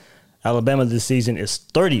 4.88. Alabama this season is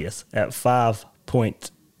 30th at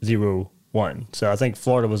 5.01. So I think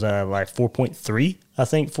Florida was like 4.3. I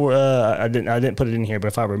think for I didn't put it in here, but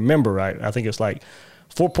if I remember right, I think it's like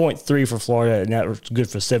 4.3 for Florida, and that was good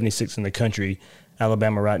for 76th in the country.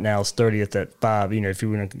 Alabama right now is 30th at 5. You know, if you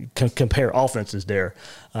were going to compare offenses there,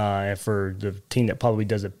 and for the team that probably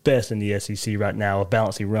does it best in the SEC right now,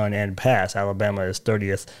 balancing run and pass, Alabama is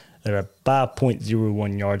 30th at a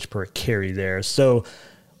 5.01 yards per carry there. So,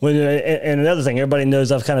 and another thing, everybody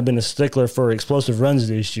knows I've kind of been a stickler for explosive runs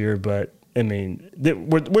this year, but I mean,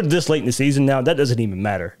 we're this late in the season now. That doesn't even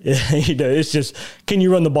matter. You know, it's just, can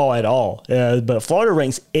you run the ball at all? But Florida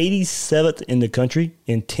ranks 87th in the country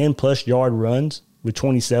in 10-plus yard runs with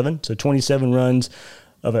 27. So 27 runs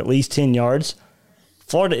of at least 10 yards.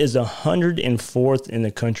 Florida is 104th in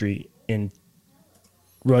the country in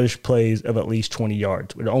rush plays of at least 20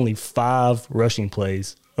 yards, with only 5 rushing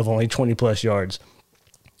plays of only 20-plus yards.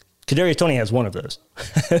 Kadarius Toney has one of those.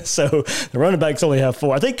 So the running backs only have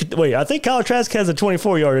 4. I think Kyle Trask has a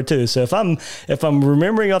 24-yarder too. So if I'm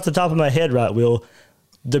remembering off the top of my head right, Will,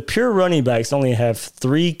 the pure running backs only have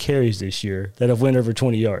 3 carries this year that have went over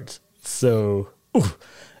 20 yards. So,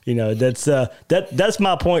 you know, that's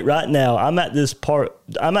my point right now. I'm at this point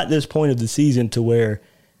of the season to where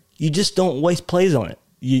you just don't waste plays on it.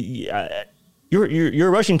 You're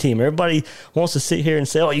a rushing team. Everybody wants to sit here and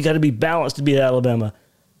say, "Oh, you got to be balanced to beat Alabama."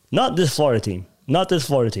 Not this Florida team. Not this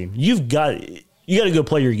Florida team. You got to go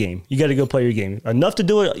play your game. You got to go play your game. Enough to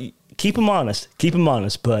do it. Keep them honest.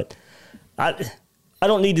 But I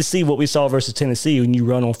don't need to see what we saw versus Tennessee when you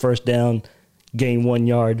run on first down, gain 1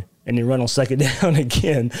 yard, and then run on second down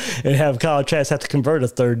again, and have Kyle Trask have to convert a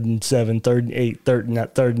 3rd and 7, 3rd and 8,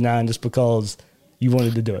 3rd and 9 just because you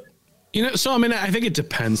wanted to do it. You know, so I mean, I think it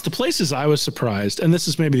depends. The places I was surprised, and this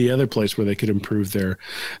is maybe the other place where they could improve their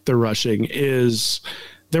rushing, is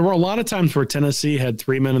there were a lot of times where Tennessee had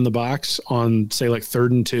 3 men in the box on, say, like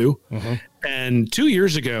 3rd and 2. Mm-hmm. And 2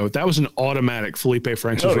 years ago, that was an automatic Felipe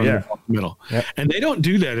Franks was running the middle. Yep. And they don't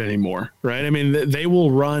do that anymore, right? I mean, they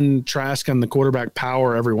will run Trask on the quarterback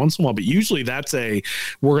power every once in a while, but usually that's we're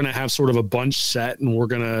going to have sort of a bunch set, and we're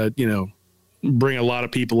going to, you know, bring a lot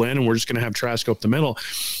of people in, and we're just going to have Trask up the middle.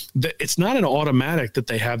 It's not an automatic that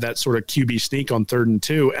they have that sort of QB sneak on 3rd and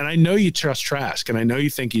 2. And I know you trust Trask, and I know you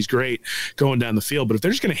think he's great going down the field, but if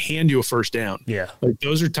they're just going to hand you a first down, like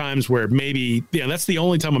those are times where maybe, that's the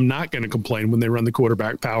only time I'm not going to complain, when they run the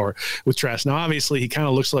quarterback power with Trask. Now, obviously, he kind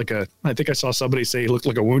of looks like I think I saw somebody say he looked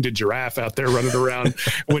like a wounded giraffe out there running around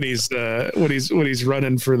when he's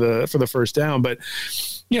running for the first down. But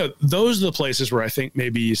you know, those are the places where I think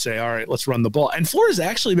maybe you say, all right, let's run the ball. And Florida's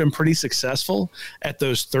actually been pretty successful at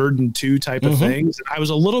those 3rd and 2 type of things. I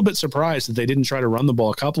was a little bit surprised that they didn't try to run the ball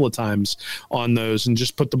a couple of times on those and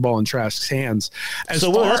just put the ball in Trask's hands. That's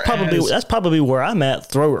probably where I'm at.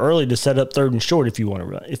 Throw early to set up 3rd and short if you want to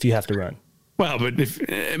run, if you have to run. Well, but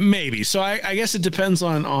maybe. So I guess it depends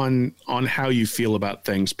on how you feel about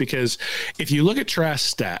things, because if you look at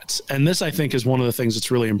Trask's stats, and this I think is one of the things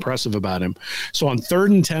that's really impressive about him. So on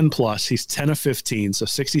 3rd and 10 plus, he's 10 of 15, so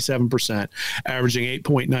 67%, averaging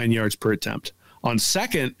 8.9 yards per attempt. On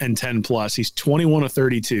 2nd and 10 plus, he's 21 of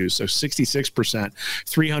 32, so 66%,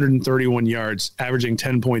 331 yards, averaging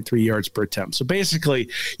 10.3 yards per attempt. So basically,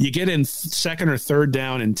 you get in 2nd or 3rd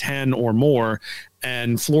down and 10 or more,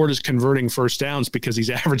 and Florida's converting first downs because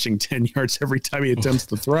he's averaging 10 yards every time he attempts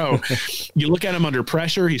to throw. You look at him under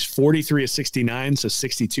pressure, he's 43 of 69, so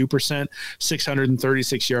 62%,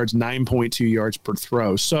 636 yards, 9.2 yards per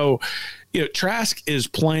throw. So, you know, Trask is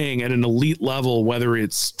playing at an elite level, whether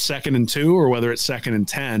it's 2nd and 2 or whether it's 2nd and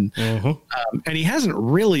 10. And he hasn't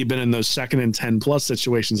really been in those 2nd and 10 plus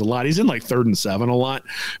situations a lot. He's in like 3rd and 7 a lot,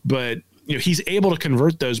 but you know, he's able to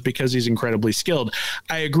convert those because he's incredibly skilled.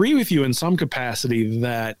 I agree with you in some capacity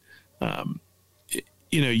that,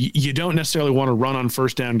 you know, you don't necessarily want to run on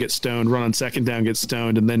first down, get stoned, run on second down, get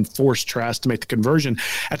stoned, and then force Trask to make the conversion.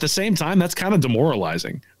 At the same time, that's kind of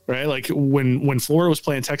demoralizing, right? Like when Florida was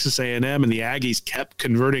playing Texas A&M and the Aggies kept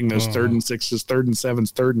converting those 3rd and 6s, 3rd and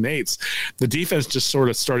 7s, 3rd and 8s, the defense just sort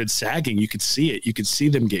of started sagging. You could see it. You could see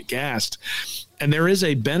them get gassed. And there is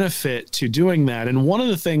a benefit to doing that. And one of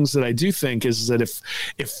the things that I do think is that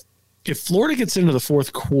if Florida gets into the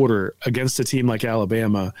fourth quarter against a team like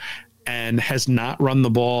Alabama and has not run the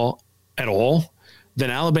ball at all, then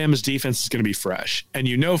Alabama's defense is going to be fresh. And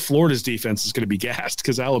Florida's defense is going to be gassed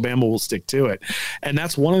because Alabama will stick to it. And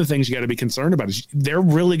that's one of the things you got to be concerned about is they're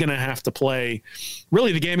really going to have to play –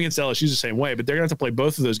 really the game against LSU is the same way, but they're going to have to play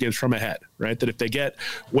both of those games from ahead, right? That if they get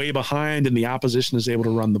way behind and the opposition is able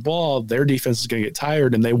to run the ball, their defense is going to get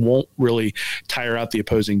tired and they won't really tire out the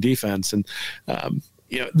opposing defense. And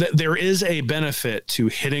there is a benefit to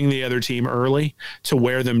hitting the other team early to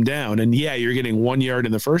wear them down. And yeah, you're getting 1 yard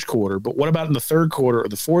in the first quarter, but what about in the third quarter or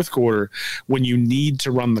the fourth quarter when you need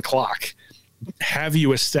to run the clock? Have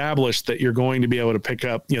you established that you're going to be able to pick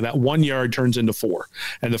up, that 1 yard turns into 4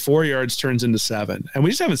 and the 4 yards turns into 7. And we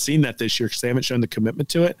just haven't seen that this year because they haven't shown the commitment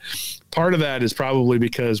to it. Part of that is probably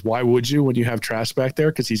because why would you when you have Trask back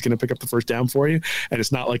there? Because he's going to pick up the first down for you. And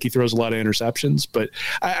it's not like he throws a lot of interceptions. But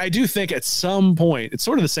I do think at some point, it's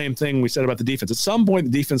sort of the same thing we said about the defense. At some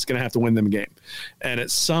point, the defense is going to have to win them a game. And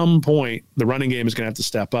at some point, the running game is going to have to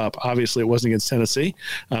step up. Obviously, it wasn't against Tennessee.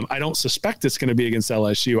 I don't suspect it's going to be against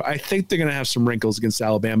LSU. I think they're going to have some wrinkles against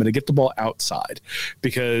Alabama to get the ball outside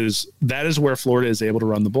because that is where Florida is able to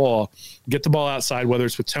run the ball. Get the ball outside, whether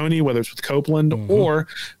it's with Tony, whether it's with Copeland, or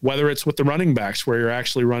whether it's with the running backs where you're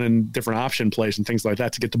actually running different option plays and things like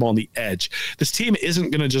that to get the ball on the edge. This team isn't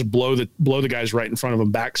going to just blow the guys right in front of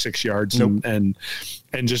them back 6 yards and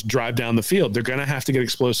just drive down the field. They're going to have to get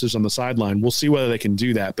explosives on the sideline. We'll see whether they can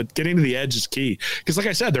do that. But getting to the edge is key because, like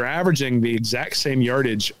I said, they're averaging the exact same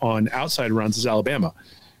yardage on outside runs as Alabama.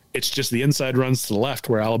 It's just the inside runs to the left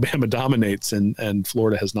where Alabama dominates and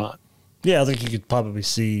Florida has not. Yeah, I think you could probably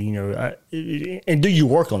see, and do you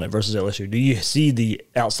work on it versus LSU? Do you see the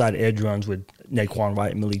outside edge runs with Naquan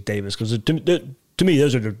Wright and Malik Davis? Because to me,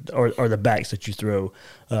 those are the backs that you throw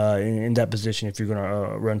in that position if you're going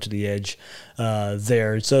to run to the edge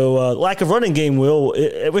there. So lack of running game,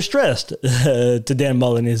 it was stressed to Dan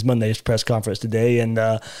Mullen in his Monday's press conference today. And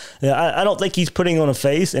I don't think he's putting on a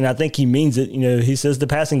face, and I think he means it. He says the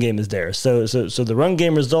passing game is there. So the run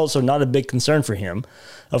game results are not a big concern for him.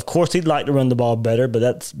 Of course, he'd like to run the ball better,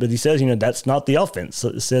 but he says, that's not the offense.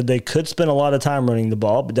 So said they could spend a lot of time running the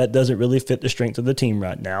ball, but that doesn't really fit the strength of the team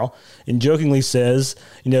right now. And jokingly says,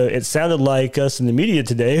 it sounded like us in the media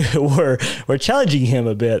today were challenging him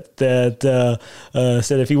a bit. That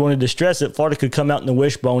said if he wanted to stress it, Florida could come out in the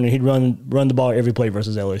wishbone and he'd run the ball every play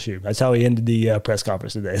versus LSU. That's how he ended the press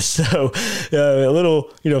conference today. So a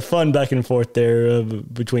little fun back and forth there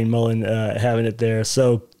between Mullen having it there.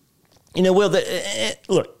 So. Will,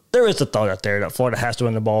 look, there is a thought out there that Florida has to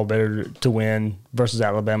run the ball better to win versus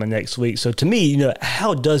Alabama next week. So to me,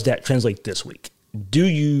 how does that translate this week? Do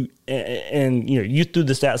you, and you threw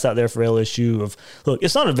the stats out there for LSU of, look,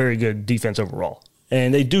 it's not a very good defense overall,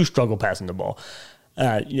 and they do struggle passing the ball.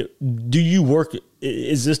 Do you work,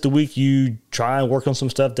 is this the week you try and work on some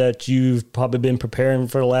stuff that you've probably been preparing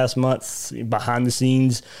for the last months behind the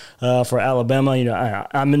scenes for Alabama?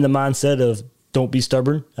 I'm in the mindset of, don't be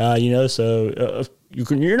stubborn, so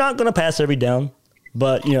you're not going to pass every down,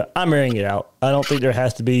 but, I'm airing it out. I don't think there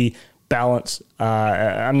has to be balance.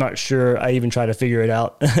 I'm not sure I even try to figure it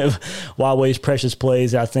out. Huawei's precious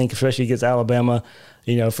plays, I think, especially against Alabama,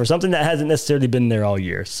 for something that hasn't necessarily been there all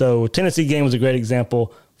year. So Tennessee game was a great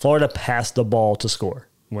example. Florida passed the ball to score.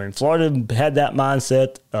 When Florida had that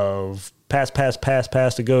mindset of pass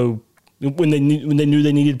to go, when they knew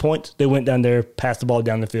they needed points, they went down there, passed the ball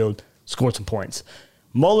down the field, scored some points.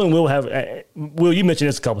 Mullen will have, Will, you mentioned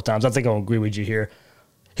this a couple of times. I think I'll agree with you here.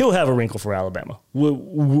 He'll have a wrinkle for Alabama.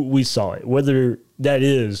 We saw it. Whether that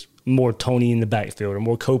is more Tony in the backfield or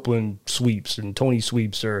more Copeland sweeps and Tony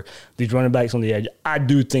sweeps or these running backs on the edge, I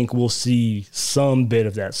do think we'll see some bit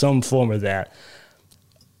of that, some form of that.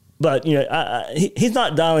 But, he's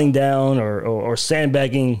not dialing down or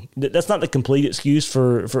sandbagging. That's not the complete excuse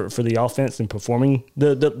for the offense and performing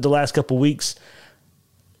the last couple of weeks.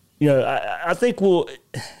 I think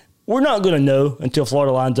we're not going to know until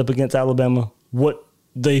Florida lines up against Alabama what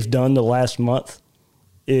they've done the last month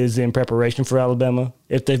is in preparation for Alabama,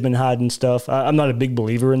 if they've been hiding stuff. I'm not a big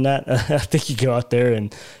believer in that. I think you go out there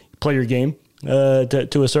and play your game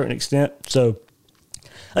to a certain extent. So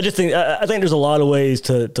I think there's a lot of ways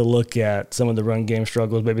to look at some of the run game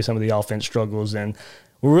struggles, maybe some of the offense struggles, and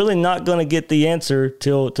we're really not going to get the answer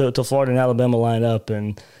till Florida and Alabama line up.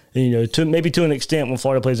 And maybe to an extent when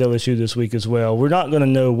Florida plays LSU this week as well. We're not going to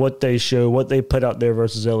know what they show, what they put out there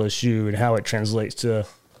versus LSU, and how it translates to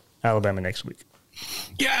Alabama next week.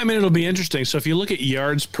 Yeah, I mean, it'll be interesting. So if you look at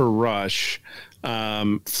yards per rush,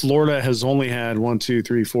 Florida has only had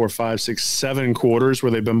 7 quarters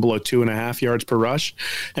where they've been below 2.5 yards per rush.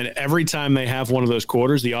 And every time they have one of those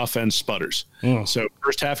quarters, the offense sputters. So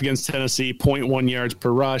first half against Tennessee, 0.1 yards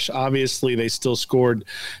per rush. Obviously, they still scored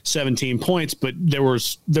 17 points, but there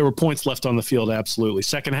were points left on the field. Absolutely.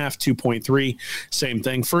 Second half, 2.3, same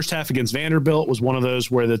thing. First half against Vanderbilt was one of those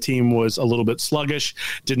where the team was a little bit sluggish,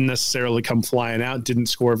 didn't necessarily come flying out, didn't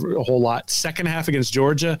score a whole lot. Second half against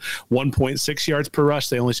Georgia, 1.6 yards per rush.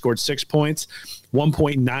 They only scored 6 points.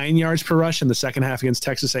 1.9 yards per rush in the second half against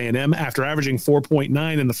Texas A&M after averaging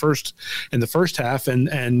 4.9 in the first half.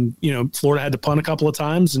 And Florida had to punt a couple of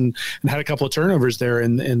times and had a couple of turnovers there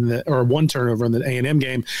or one turnover in the A&M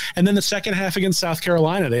game. And then the second half against South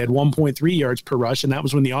Carolina, they had 1.3 yards per rush. And that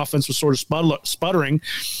was when the offense was sort of sputtering.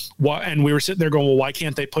 And we were sitting there going, well, why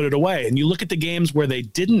can't they put it away? And you look at the games where they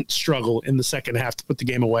didn't struggle in the second half to put the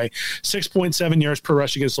game away. 6.7 yards per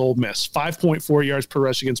rush against Ole Miss, 5.4 yards per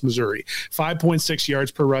rush against Missouri, 5.6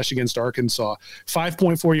 yards per rush against Arkansas,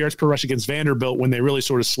 5.4 yards per rush against Vanderbilt when they really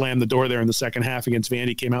sort of slammed the door there in the second half against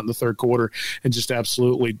Vandy, came out in the third quarter and just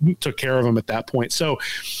absolutely took care of them at that point. So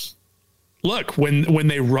look, when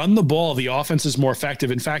they run the ball, the offense is more effective.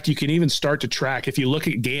 In fact, you can even start to track if you look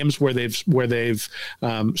at games where they've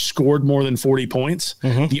scored more than 40 points.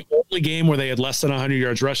 The only game where they had less than 100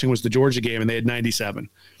 yards rushing was the Georgia game, and they had 97.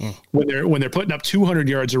 When they're putting up 200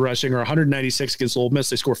 yards of rushing or 196 against Ole Miss,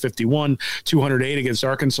 they score 51. 208 against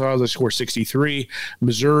Arkansas, they score 63.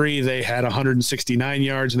 Missouri, they had 169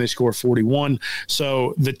 yards and they score 41.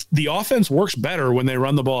 So the offense works better when they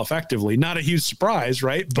run the ball effectively. Not a huge surprise,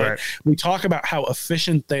 right? But we talk about how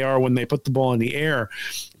efficient they are when they put the ball in the air.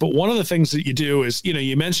 But one of the things that you do is,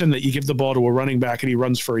 you mentioned that you give the ball to a running back and he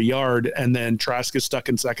runs for a yard and then Trask is stuck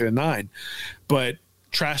in 2nd and 9. But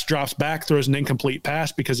Trask drops back, throws an incomplete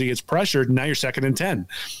pass because he gets pressured, and now you're 2nd and 10.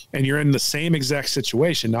 And you're in the same exact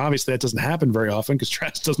situation. Now, obviously, that doesn't happen very often because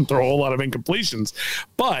Trask doesn't throw a whole lot of incompletions.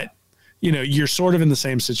 But you're sort of in the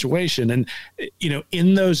same situation. And,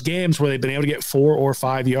 in those games where they've been able to get 4 or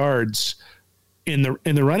 5 yards in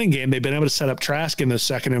the running game, they've been able to set up Trask in the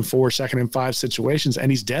 2nd and 4, 2nd and 5 situations,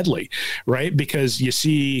 and he's deadly, right? Because you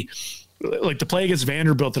see, like the play against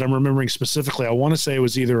Vanderbilt that I'm remembering specifically, I want to say it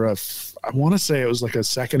was like a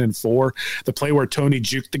 2nd and 4, the play where Tony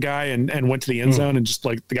juked the guy and went to the end zone and just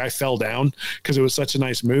like the guy fell down because it was such a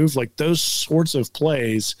nice move. Like those sorts of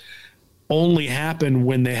plays only happen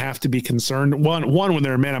when they have to be concerned. One when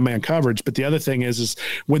they're man-on-man coverage, but the other thing is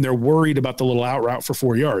when they're worried about the little out route for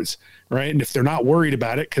 4 yards, right? And if they're not worried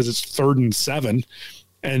about it because it's 3rd and 7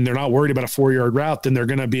 and they're not worried about a 4-yard route, then they're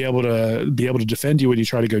going to be able to defend you when you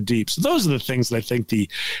try to go deep. So those are the things that I think the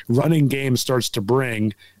running game starts to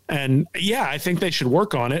bring. And yeah, I think they should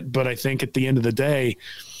work on it, but I think at the end of the day,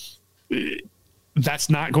 that's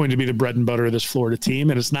not going to be the bread and butter of this Florida team,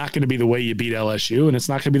 and it's not going to be the way you beat LSU, and it's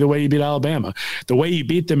not going to be the way you beat Alabama. The way you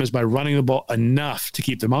beat them is by running the ball enough to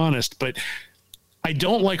keep them honest, but I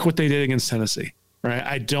don't like what they did against Tennessee, right?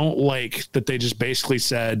 I don't like that they just basically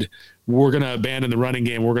said, we're going to abandon the running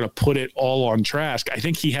game. We're going to put it all on Trask. I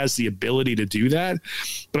think he has the ability to do that,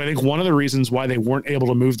 but I think one of the reasons why they weren't able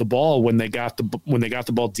to move the ball when they got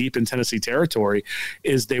the ball deep in Tennessee territory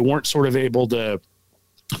is they weren't really able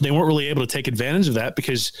to take advantage of that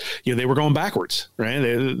because they were going backwards, right?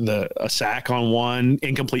 A sack on one,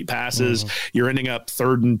 incomplete passes. You're ending up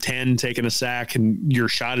 3rd and 10, taking a sack, and your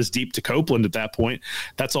shot is deep to Copeland at that point.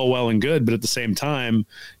 That's all well and good, but at the same time,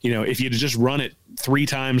 if you'd just run it 3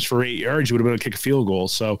 times for 8 yards, you would have been able to kick a field goal.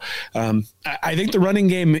 So I think the running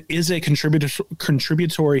game is a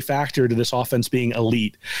contributory factor to this offense being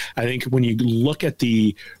elite. I think when you look at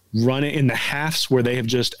the run it in the halves where they have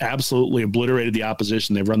just absolutely obliterated the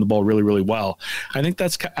opposition, they've run the ball really, really well. I think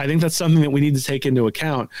that's something that we need to take into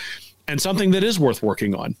account and something that is worth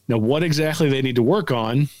working on. Now, what exactly they need to work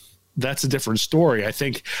on, that's a different story. I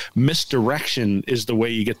think misdirection is the way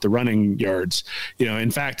you get the running yards.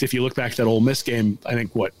 In fact, if you look back at that Ole Miss game, I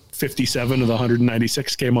think 57 of the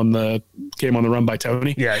 196 came on the run by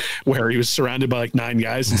Tony, where he was surrounded by like 9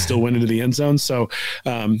 guys and still went into the end zone. So,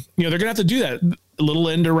 they're going to have to do that. Little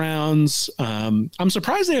end arounds. I'm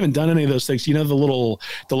surprised they haven't done any of those things. The little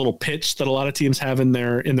pitch that a lot of teams have in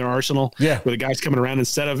their arsenal, where the guy's coming around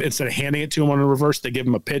instead of handing it to him on a reverse, they give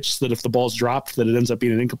him a pitch so that if the ball's dropped, that it ends up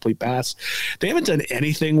being an incomplete pass. They haven't done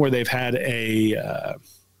anything where they've had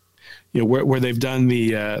where they've done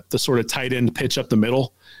the sort of tight end pitch up the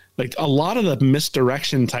middle. like a lot of the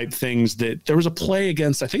misdirection type things. That there was a play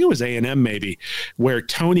against, I think it was A&M maybe, where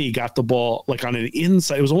Tony got the ball like on an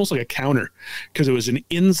inside. It was almost like a counter because it was an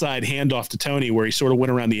inside handoff to Tony where he sort of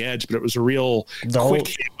went around the edge, but it was a real quick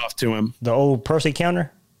handoff to him. The old Percy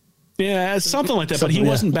counter. Yeah, something like that. But he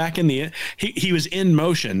wasn't back in the he was in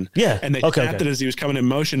motion. Yeah. And they tapped it as he was coming in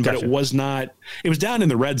motion, but it was not. It was down in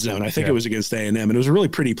the red zone. I think it was against A&M, and it was a really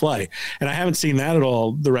pretty play. And I haven't seen that at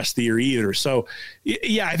all the rest of the year either. So,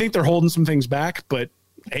 yeah, I think they're holding some things back, but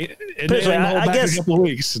I guess a couple of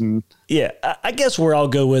weeks. And I guess where I'll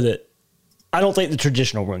go with it, I don't think the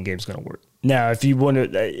traditional run game is going to work. Now, if you want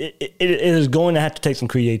to, it is going to have to take some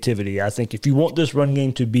creativity. I think if you want this run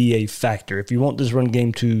game to be a factor, if you want this run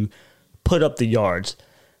game to put up the yards,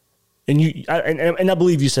 and I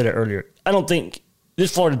believe you said it earlier, I don't think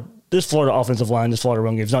this Florida offensive line, this Florida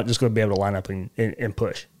run game is not just going to be able to line up and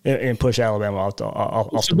push Alabama off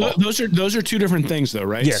the ball. Those are two different things, though,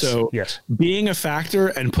 right? Yes. So yes. Being a factor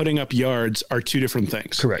and putting up yards are two different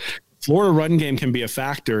things. Correct. Florida run game can be a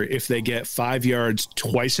factor if they get 5 yards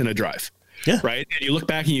twice in a drive. Yeah. Right. And you look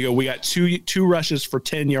back and you go, we got two rushes for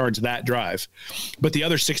 10 yards that drive, but the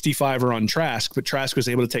other 65 are on Trask, but Trask was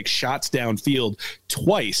able to take shots downfield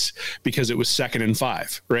twice because it was 2nd and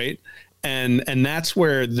 5. Right. And that's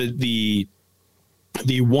where the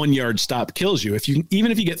 1 yard stop kills you.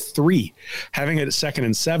 Even if you get 3, having it at 2nd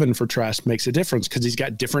and 7 for Trask makes a difference because he's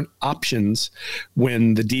got different options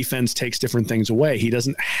when the defense takes different things away. He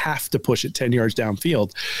doesn't have to push it 10 yards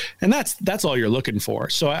downfield. And that's all you're looking for.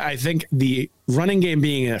 So I think the running game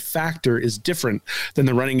being a factor is different than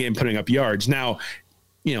the running game putting up yards. Now,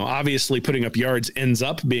 obviously putting up yards ends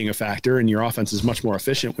up being a factor and your offense is much more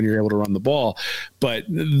efficient when you're able to run the ball. But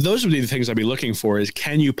those would be the things I'd be looking for is,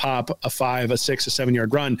 can you pop a 5, a 6, a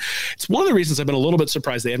 7-yard run? It's one of the reasons I've been a little bit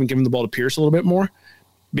surprised they haven't given the ball to Pierce a little bit more.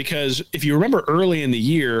 Because if you remember early in the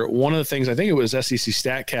year, one of the things, I think it was SEC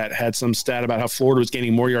StatCat had some stat about how Florida was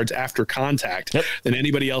gaining more yards after contact than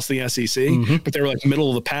anybody else in the SEC, but they were like middle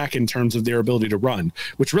of the pack in terms of their ability to run,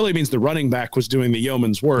 which really means the running back was doing the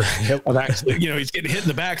yeoman's work of actually, he's getting hit in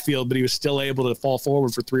the backfield, but he was still able to fall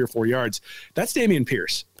forward for 3 or 4 yards. That's Dameon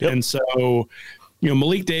Pierce. And so,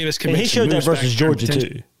 Malik Davis can he showed that versus Georgia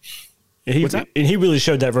too. What's that? And he really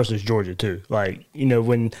showed that versus Georgia too. Like,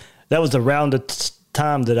 when that was the round of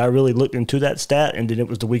time that I really looked into that stat, and then it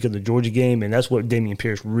was the week of the Georgia game, and that's what Dameon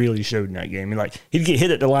Pierce really showed in that game. And like, he'd get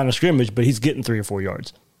hit at the line of scrimmage, but he's getting 3 or 4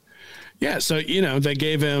 yards. Yeah, so they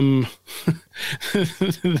gave him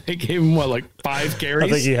what, like 5 carries?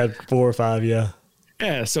 I think he had 4 or 5, yeah.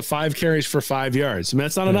 Yeah, so 5 carries for 5 yards. I mean,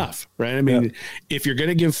 that's not enough, right? I mean, if you're going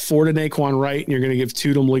to give 4 to Naquan Wright and you're going to give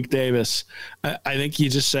 2 to Malik Davis, I think you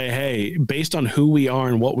just say, hey, based on who we are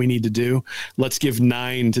and what we need to do, let's give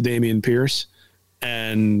 9 to Dameon Pierce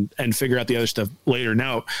and figure out the other stuff later.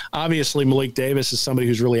 Now, obviously, Malik Davis is somebody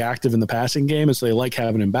who's really active in the passing game, and so they like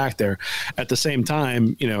having him back there. At the same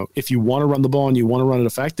time, if you want to run the ball and you want to run it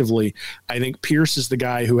effectively, I think Pierce is the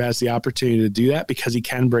guy who has the opportunity to do that because he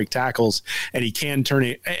can break tackles and he can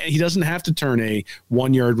he doesn't have to turn a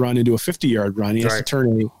 1 yard run into a 50-yard run. He has to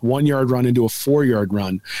turn a 1 yard run into a 4 yard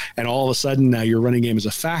run. And all of a sudden now your running game is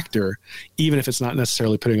a factor, even if it's not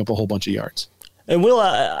necessarily putting up a whole bunch of yards. And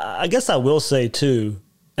I guess I will say, too,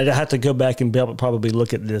 and I have to go back and probably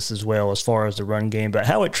look at this as well as far as the run game, but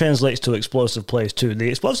how it translates to explosive plays, too. The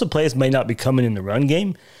explosive plays may not be coming in the run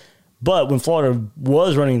game, but when Florida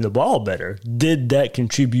was running the ball better, did that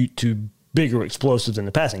contribute to bigger explosives in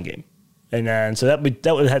the passing game? And so that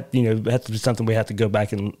would have to be something we have to go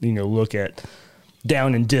back and look at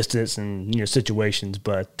down in distance and situations.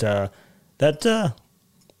 But that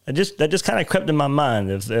just kind of crept in my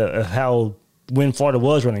mind of how, when Florida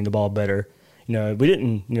was running the ball better, we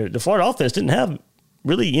didn't. The Florida offense didn't have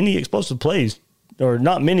really any explosive plays, or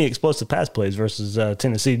not many explosive pass plays versus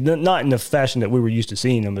Tennessee. Not in the fashion that we were used to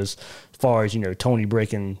seeing them, as far as Tony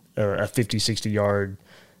breaking a 50, 60-yard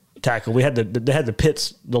tackle. They had the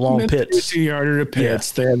Pitts, the long Pitts. 2-yarder to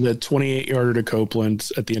Pitts. Yeah. They had the 28-yarder to Copeland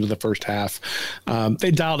at the end of the first half.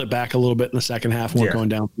 They dialed it back a little bit in the second half, weren't going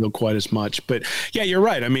downfield quite as much. But, yeah, you're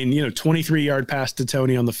right. I mean, 23-yard pass to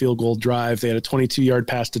Tony on the field goal drive. They had a 22-yard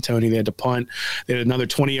pass to Tony. They had to punt. They had another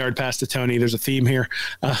 20-yard pass to Tony. There's a theme here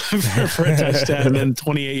for a touchdown. And then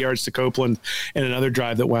 28 yards to Copeland and another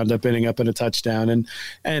drive that wound up ending up in a touchdown.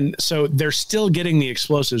 And so they're still getting the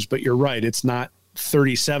explosives, but you're right. It's not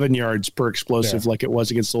 37 yards per explosive like it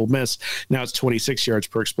was against Ole Miss. Now it's 26 yards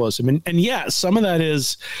per explosive. And some of that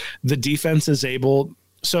is the defense is able,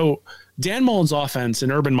 So Dan Mullen's offense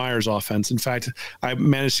and Urban Meyer's offense. In fact, I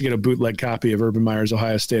managed to get a bootleg copy of Urban Meyer's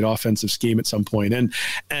Ohio State offensive scheme at some point.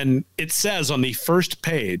 And it says on the first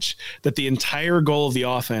page that the entire goal of the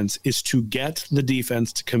offense is to get the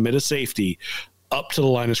defense to commit a safety up to the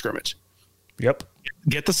line of scrimmage. Yep.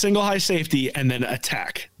 Get the single high safety and then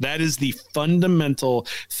attack. That is the fundamental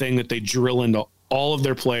thing that they drill into all of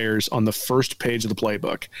their players on the first page of the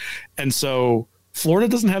playbook. And so Florida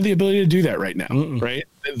doesn't have the ability to do that right now, right?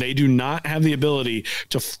 They do not have the ability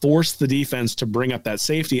to force the defense to bring up that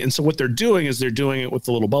safety. And so what they're doing is they're doing it with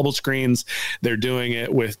the little bubble screens. They're doing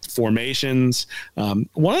it with formations. One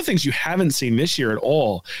of the things you haven't seen this year at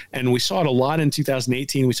all, and we saw it a lot in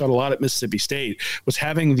 2018, we saw it a lot at Mississippi State, was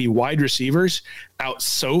having the wide receivers out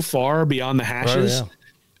so far beyond the hashes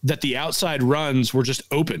that the outside runs were just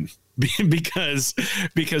open. Because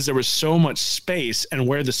there was so much space, and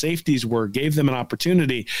where the safeties were gave them an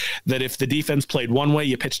opportunity that if the defense played one way,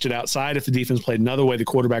 you pitched it outside. If the defense played another way, the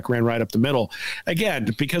quarterback ran right up the middle.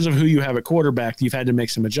 Again, because of who you have at quarterback, you've had to make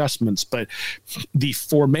some adjustments. But the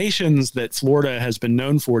formations that Florida has been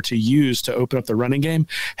known for to use to open up the running game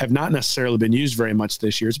have not necessarily been used very much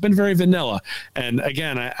this year. It's been very vanilla. And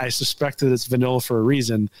again, I suspect that it's vanilla for a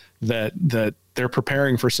reason, that they're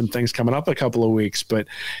preparing for some things coming up in a couple of weeks. But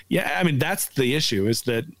yeah, I mean, that's the issue, is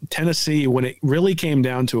that Tennessee, when it really came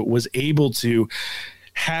down to it, was able to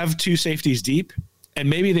have two safeties deep, and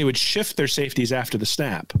maybe they would shift their safeties after the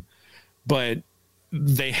snap, but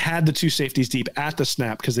they had the two safeties deep at the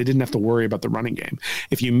snap because they didn't have to worry about the running game.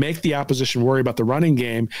 If you make the opposition worry about the running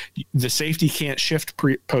game, the safety can't shift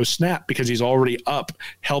post snap because he's already up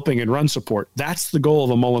helping in run support. That's the goal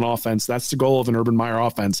of a Mullen offense. That's the goal of an Urban Meyer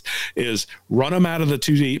offense, is run them out of the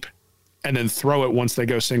two deep and then throw it once they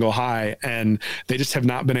go single high. And they just have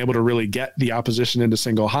not been able to really get the opposition into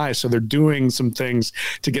single high. So they're doing some things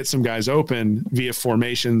to get some guys open via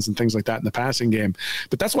formations and things like that in the passing game.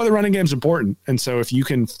 But that's why the running game is important. And so if you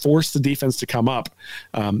can force the defense to come up,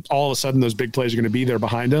 all of a sudden those big plays are going to be there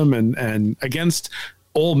behind them. And against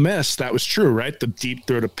Ole Miss, that was true, right? The deep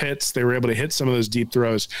throw to Pitts, they were able to hit some of those deep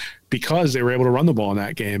throws because they were able to run the ball in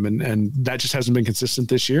that game. And that just hasn't been consistent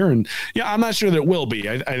this year. And yeah, I'm not sure that it will be.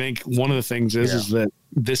 I think one of the things is that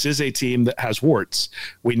this is a team that has warts.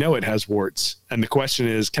 We know it has warts. And the question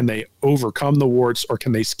is, can they overcome the warts, or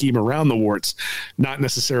can they scheme around the warts? Not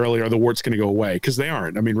necessarily are the warts going to go away, because they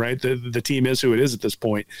aren't. I mean, right? The team is who it is at this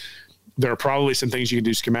point. There are probably some things you can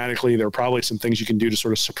do schematically. There are probably some things you can do to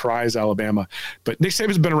sort of surprise Alabama. But Nick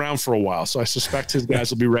Saban's been around for a while, so I suspect his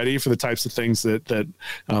guys will be ready for the types of things that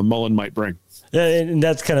Mullen might bring. Yeah, and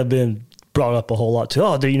that's kind of been brought up a whole lot too.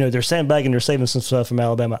 Oh, they're sandbagging, they're saving some stuff from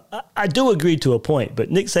Alabama. I do agree to a point,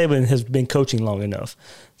 but Nick Saban has been coaching long enough.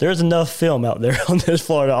 There's enough film out there on this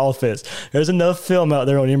Florida offense. There's enough film out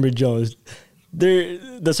there on Emory Jones.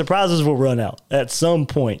 The surprises will run out. At some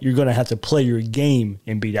point, you're going to have to play your game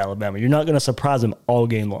and beat Alabama. You're not going to surprise them all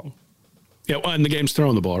game long. Yeah, well, and the game's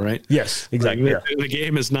throwing the ball, right? Yes, exactly. Like, the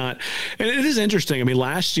game is not – and it is interesting. I mean,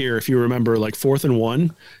 last year, if you remember, like 4th and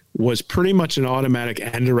 1 was pretty much an automatic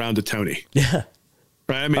end around to Tony. Yeah.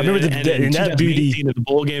 Right? I mean, I remember in that beauty of the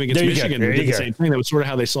bowl game against Michigan, they did the same thing. That was sort of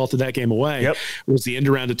how they salted that game away. Yep. Was the end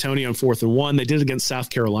around to Tony on 4th and 1. They did it against South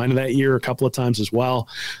Carolina that year a couple of times as well.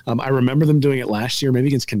 I remember them doing it last year, maybe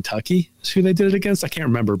against Kentucky is who they did it against. I can't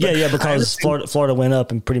remember. But yeah, because Florida went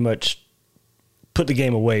up and pretty much put the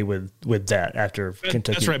game away with that after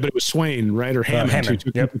Kentucky. That's right, but it was Swain, right, or Hammond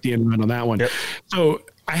who took the end around on that one. Yep. So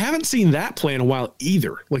I haven't seen that play in a while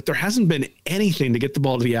either. Like, there hasn't been anything to get the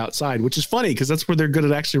ball to the outside, which is funny because that's where they're good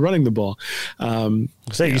at actually running the ball. You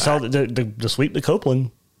saw the sweep to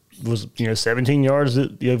Copeland was 17 yards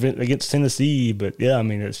against Tennessee, but yeah, I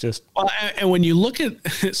mean, it's just. Well, and when you look at,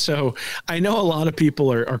 so I know a lot of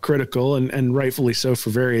people are critical and rightfully so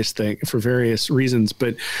for various reasons,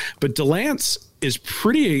 but Delance is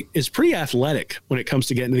pretty athletic when it comes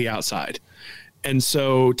to getting to the outside, and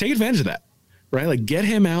so take advantage of that. Right? Like, get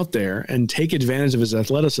him out there and take advantage of his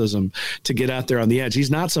athleticism to get out there on the edge. He's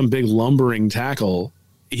not some big lumbering tackle.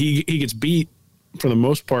 He gets beat for the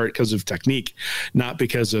most part because of technique, not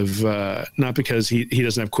because he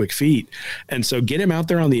doesn't have quick feet. And so get him out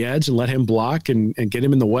there on the edge and let him block and get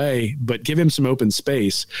him in the way, but give him some open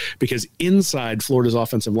space, because inside Florida's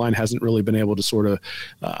offensive line hasn't really been able to sort of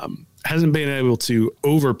hasn't been able to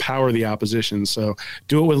overpower the opposition. So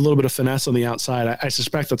do it with a little bit of finesse on the outside. I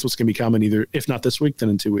suspect that's what's going to be coming, either, if not this week, then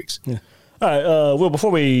in 2 weeks. Yeah. All right. Well, before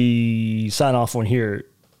we sign off on here,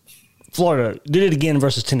 Florida did it again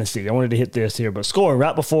versus Tennessee. I wanted to hit this here, but scoring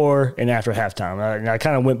right before and after halftime. I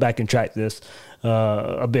kind of went back and tracked this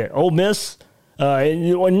a bit. Ole Miss,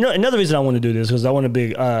 another reason I want to do this because I want to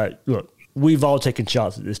be look, we've all taken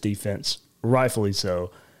shots at this defense, rightfully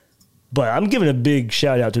so. But I'm giving a big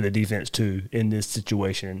shout out to the defense too in this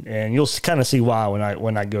situation, and you'll kind of see why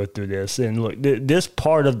when I go through this. And look, this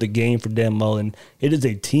part of the game for Dan Mullen, it is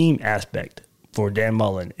a team aspect for Dan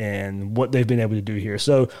Mullen and what they've been able to do here.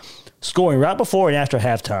 So, scoring right before and after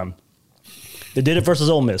halftime, they did it versus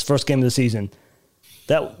Ole Miss, first game of the season.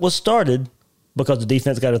 That was started because the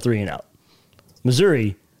defense got a 3-and-out.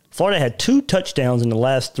 Missouri, Florida had 2 touchdowns in the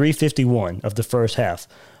last 3:51 of the first half.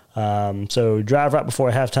 So drive right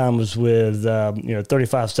before halftime was with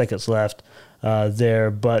 35 seconds left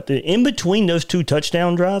there. But in between those 2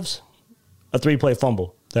 touchdown drives, a 3-play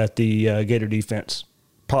fumble that the Gator defense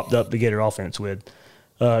popped up the Gator offense with.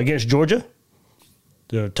 Against Georgia,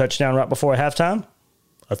 the touchdown right before halftime,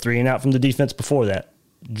 a 3-and-out from the defense before that.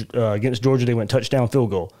 Against Georgia, they went touchdown field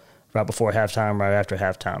goal right before halftime, right after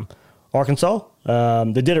halftime. Arkansas,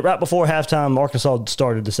 they did it right before halftime. Arkansas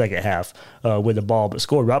started the second half with the ball, but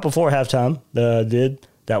scored right before halftime.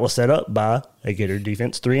 That was set up by a Gator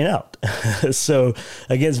defense 3-and-out. So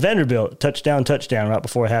against Vanderbilt, touchdown right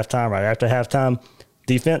before halftime, right after halftime.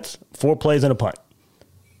 Defense, 4 plays and a punt.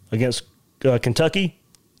 Against Kentucky,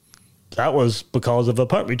 that was because of a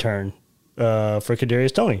punt return for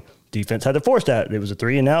Kadarius Toney. Defense had to force that. It was a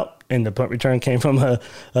 3-and-out, and the punt return came from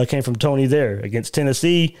Toney there. Against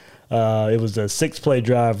Tennessee, it was a 6-play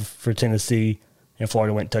drive for Tennessee, and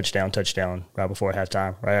Florida went touchdown right before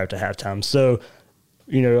halftime, right after halftime. So,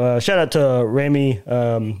 shout out to Rami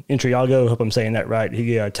Intriago. Hope I'm saying that right.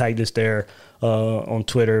 He tagged us there on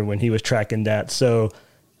Twitter when he was tracking that. So,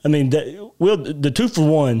 I mean, the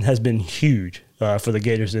 2-for-1 has been huge for the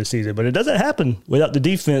Gators this season, but it doesn't happen without the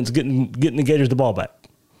defense getting the Gators the ball back.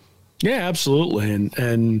 Yeah, absolutely.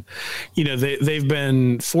 And they've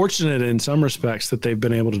been fortunate in some respects that they've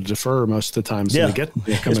been able to defer most of the time. So they get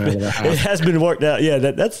coming out of the house. It has been worked out. Yeah,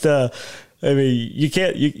 that's the I mean, you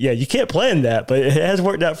can't plan that, but it has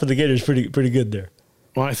worked out for the Gators pretty good there.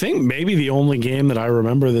 Well, I think maybe the only game that I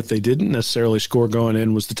remember that they didn't necessarily score going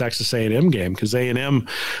in was the Texas A&M game, because A&M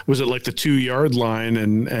was at like the 2-yard line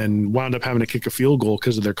and wound up having to kick a field goal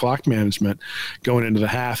because of their clock management going into the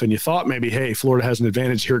half. And you thought maybe, hey, Florida has an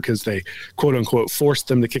advantage here because they, quote unquote, forced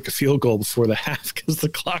them to kick a field goal before the half because the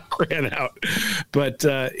clock ran out. But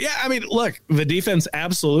yeah, I mean, look, the defense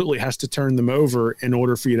absolutely has to turn them over in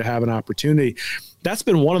order for you to have an opportunity. That's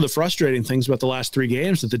been one of the frustrating things about the last 3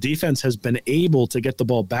 games, that the defense has been able to get the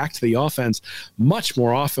ball back to the offense much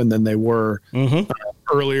more often than they were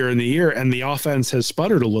earlier in the year, and the offense has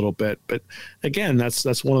sputtered a little bit. But again,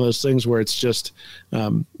 that's one of those things where it's just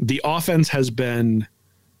the offense has been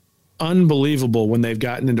unbelievable when they've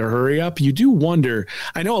gotten into hurry up. You do wonder.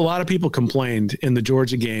 I know a lot of people complained in the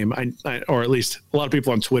Georgia game, or at least a lot of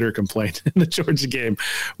people on Twitter complained in the Georgia game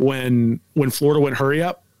when Florida went hurry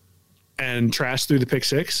up and trash through the pick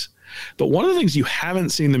 6. But one of the things you haven't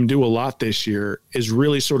seen them do a lot this year is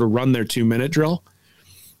really sort of run their 2-minute drill.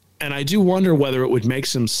 And I do wonder whether it would make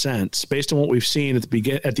some sense, based on what we've seen at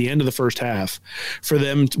the end of the first half, for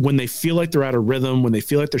them when they feel like they're out of rhythm, when they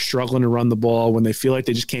feel like they're struggling to run the ball, when they feel like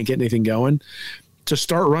they just can't get anything going, to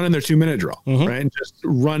start running their 2-minute drill, right? And just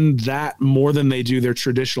run that more than they do their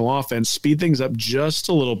traditional offense, speed things up just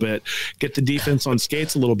a little bit, get the defense on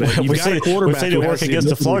skates a little bit. We've seen it work against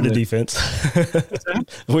the Florida defense.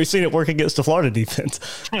 We've seen it work against the Florida defense.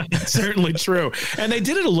 That's certainly true. And they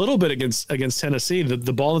did it a little bit against Tennessee.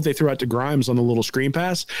 The ball that they threw out to Grimes on the little screen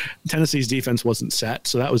pass, Tennessee's defense wasn't set,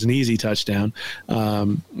 so that was an easy touchdown.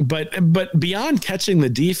 But beyond catching the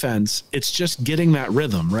defense, it's just getting that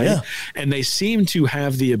rhythm, right? Yeah. And they seem to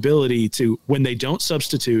have the ability to, when they don't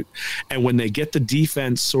substitute and when they get the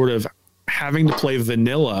defense sort of having to play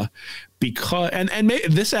vanilla, because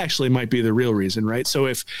this actually might be the real reason, right? So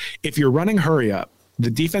if you're running hurry up, the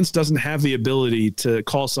defense doesn't have the ability to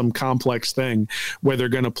call some complex thing where they're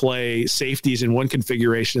going to play safeties in one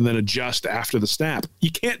configuration and then adjust after the snap. You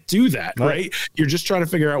can't do that, right? You're just trying to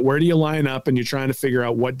figure out where do you line up, and you're trying to figure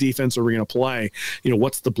out what defense are we going to play.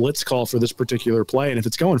 What's the blitz call for this particular play? And if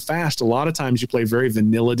it's going fast, a lot of times you play very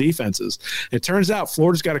vanilla defenses. It turns out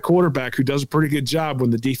Florida's got a quarterback who does a pretty good job when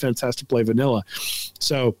the defense has to play vanilla.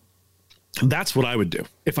 So that's what I would do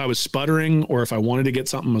if I was sputtering, or if I wanted to get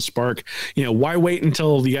something a spark. Why wait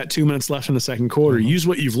until you got 2 minutes left in the second quarter? Use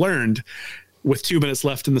what you've learned with 2 minutes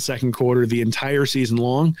left in the second quarter the entire season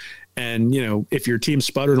long, And, if your team's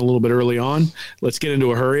sputtered a little bit early on, let's get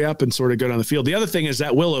into a hurry up and sort of go down the field. The other thing is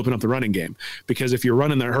that will open up the running game, because if you're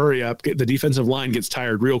running the hurry up, the defensive line gets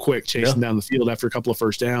tired real quick chasing down the field after a couple of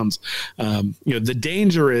first downs. The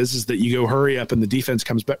danger is that you go hurry up and the defense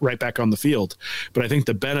comes right back on the field. But I think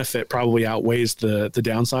the benefit probably outweighs the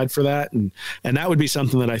downside for that. And that would be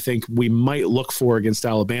something that I think we might look for against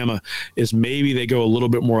Alabama, is maybe they go a little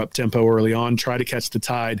bit more up tempo early on, try to catch the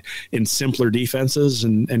tide in simpler defenses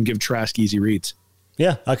and give Trask easy reads.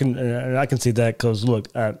 Yeah, I can see that, because look,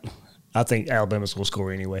 I think Alabama's going to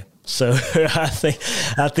score anyway. So I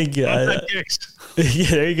think yeah,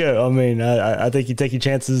 there you go. I mean, I think you take your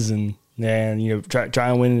chances and try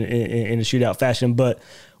and win in a shootout fashion. But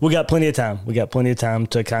we got plenty of time. We got plenty of time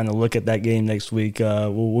to kind of look at that game next week.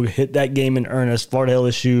 We'll hit that game in earnest. Florida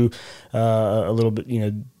LSU a little bit.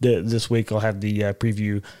 This week I'll have the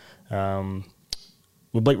preview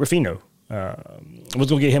with Blake Ruffino. I was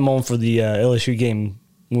going to get him on for the LSU game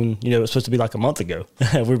when, it was supposed to be like a month ago.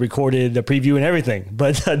 We recorded a preview and everything,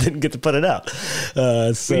 but I didn't get to put it out.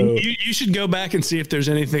 So you should go back and see if there's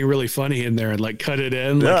anything really funny in there and cut it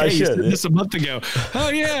in. No, hey, you said this a month ago.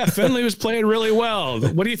 Oh yeah, Finley was playing really well.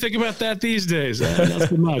 What do you think about that these days? Not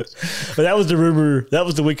so much. But that was the rumor. That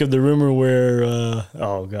was the week of the rumor where,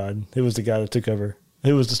 oh God, it was the guy that took over.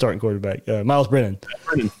 Who was the starting quarterback? Miles Brennan.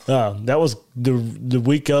 That was the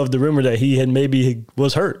week of the rumor that he had maybe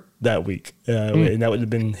was hurt that week, and that would have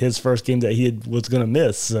been his first game that he was going to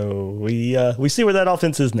miss. So we see where that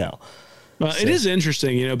offense is now. Well, it is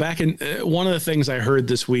interesting, back in one of the things I heard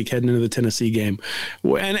this week heading into the Tennessee game,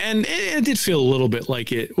 and it did feel a little bit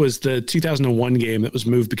like it was the 2001 game that was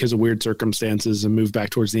moved because of weird circumstances and moved back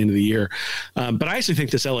towards the end of the year. But I actually think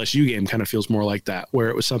this LSU game kind of feels more like that, where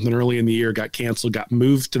it was something early in the year, got canceled, got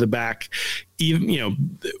moved to the back.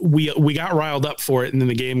 Even, we got riled up for it, and then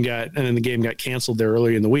the game got canceled there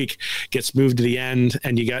early in the week, gets moved to the end,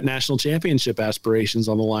 and you got national championship aspirations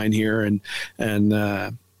on the line here. And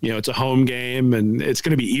it's a home game, and it's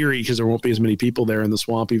going to be eerie because there won't be as many people there in the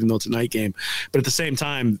Swamp, even though it's a night game. But at the same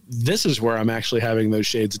time, this is where I'm actually having those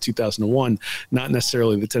shades of 2001, not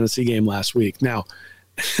necessarily the Tennessee game last week. Now,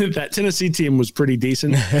 that Tennessee team was pretty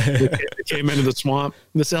decent. It came into the Swamp.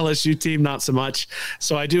 This LSU team, not so much.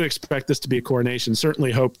 So I do expect this to be a coronation.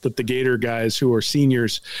 Certainly hope that the Gator guys who are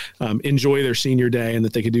seniors enjoy their senior day and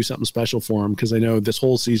that they could do something special for them, because I know this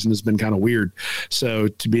whole season has been kind of weird. So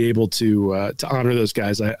to be able to honor those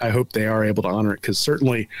guys, I hope they are able to honor it, because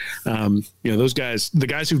certainly, those guys, the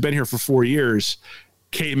guys who've been here for 4 years,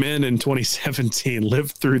 came in 2017,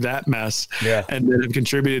 lived through that mess, and then have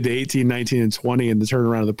contributed to 18, 19, and 20 in the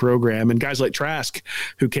turnaround of the program. And guys like Trask,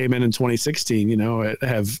 who came in 2016,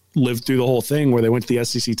 have lived through the whole thing, where they went to the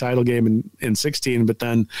SEC title game in 16, but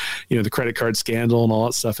then, the credit card scandal and all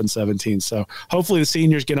that stuff in 17. So hopefully the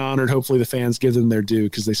seniors get honored. Hopefully the fans give them their due,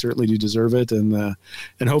 because they certainly do deserve it. And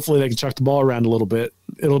hopefully they can chuck the ball around a little bit.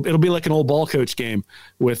 It'll be like an old ball coach game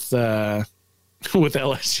with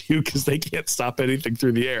LSU, because they can't stop anything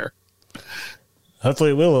through the air. Hopefully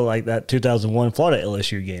it will look like that 2001 Florida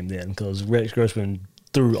LSU game then, because Rex Grossman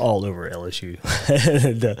threw all over LSU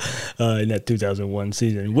in that 2001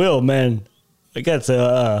 season. Will, man, I got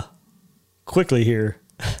to quickly here.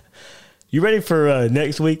 You ready for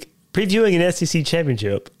next week? Previewing an SEC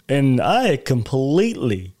championship, and I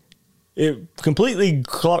completely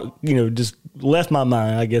just left my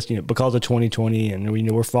mind, I guess, because of 2020, and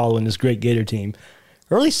we're following this great Gator team.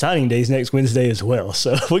 Early signing days next Wednesday as well.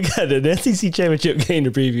 So we got an SEC championship game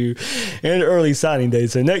to preview and early signing day.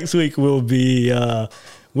 So next week we'll be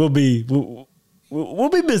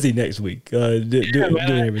busy next week doing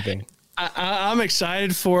everything. I'm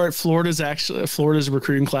excited for it. Florida's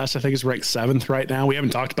recruiting class, I think, is ranked 7th right now. We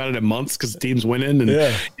haven't talked about it in months because the team's winning, and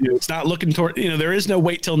it's not looking toward. There is no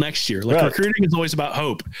wait till next year. Recruiting is always about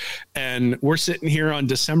hope, and we're sitting here on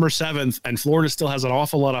December 7th, and Florida still has an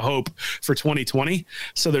awful lot of hope for 2020.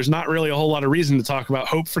 So there's not really a whole lot of reason to talk about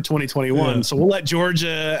hope for 2021. Yeah. So we'll let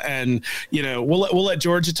Georgia we'll let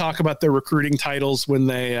Georgia talk about their recruiting titles when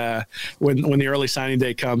they when the early signing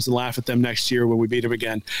day comes, and laugh at them next year when we beat them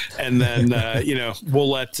again, and then. We'll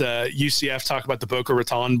let UCF talk about the Boca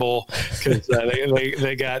Raton Bowl, because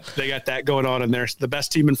they got that going on, and they're the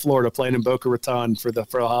best team in Florida playing in Boca Raton for the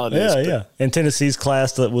holidays. Yeah. And Tennessee's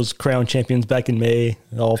class that was crowned champions back in May,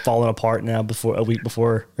 all falling apart now a week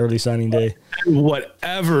before early signing day.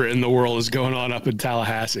 Whatever in the world is going on up in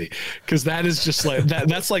Tallahassee, because that is just like that.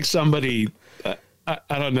 That's like somebody.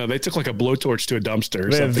 I don't know. They took like a blowtorch to a dumpster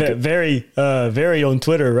or something. Very on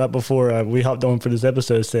Twitter right before we hopped on for this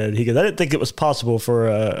episode said, he goes, I didn't think it was possible for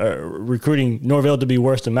recruiting Norvell to be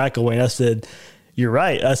worse than McElwain. I said, you're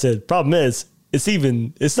right. I said, problem is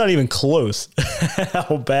it's not even close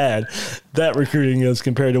how bad that recruiting is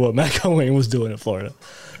compared to what Matt Cohen was doing at Florida.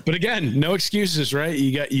 But again, no excuses, right?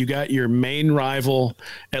 You got your main rival,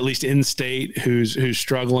 at least in state, who's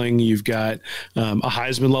struggling. You've got a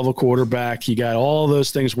Heisman level quarterback. You got all those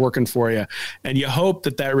things working for you, and you hope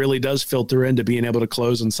that really does filter into being able to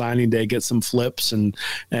close on signing day, get some flips, and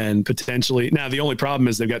potentially. Now the only problem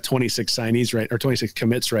is they've got 26 signees or 26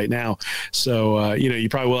 commits right now. So you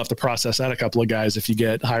probably will have to process out a couple of guys if you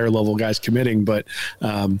get higher level guys committing, but.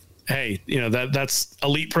 Hey, that's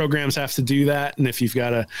elite programs have to do that. And if you've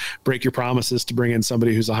got to break your promises to bring in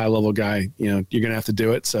somebody who's a high level guy, you're going to have to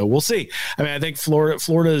do it. So we'll see. I mean, I think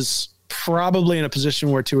Florida's probably in a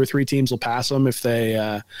position where 2 or 3 teams will pass them if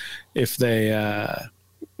they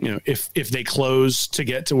close to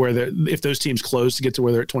get to where if those teams close to get to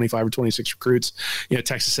where they're at 25 or 26 recruits.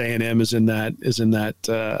 Texas A&M is in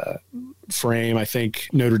that frame. I think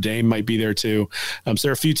Notre Dame might be there too. So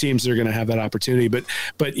there are a few teams that are going to have that opportunity, but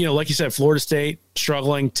like you said, Florida State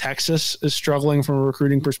struggling. Texas is struggling from a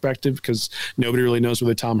recruiting perspective because nobody really knows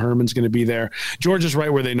whether Tom Herman's going to be there. Georgia's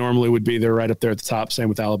right where they normally would be. They're right up there at the top. Same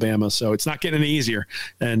with Alabama. So it's not getting any easier.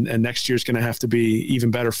 And next year's going to have to be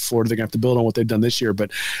even better for Florida. They're going to have to build on what they've done this year.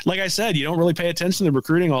 But like I said, you don't really pay attention to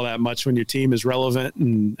recruiting all that much when your team is relevant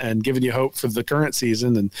and giving you hope for the current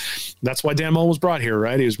season. And that's why Dan Mullen was brought here,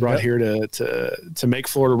 right? He was brought here to make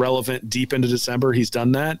Florida relevant deep into December. He's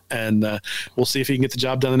done that, and we'll see if he can get the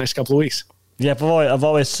job done the next couple of weeks. Yeah, I've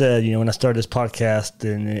always said, when I started this podcast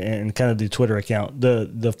and kind of the Twitter account,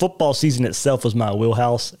 the football season itself was my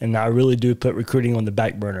wheelhouse, and I really do put recruiting on the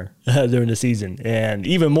back burner during the season, and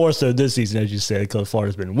even more so this season, as you said, because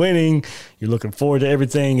Florida's been winning. You're looking forward to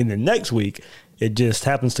everything, and then next week it just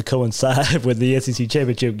happens to coincide with the SEC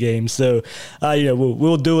championship game. So,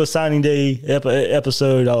 we'll do a signing day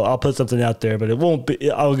episode. I'll put something out there, but it won't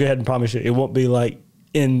be. I'll go ahead and promise you, it won't be like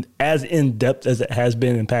as in depth as it has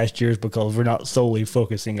been in past years, because we're not solely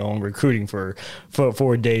focusing on recruiting for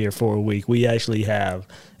a day or for a week. We actually have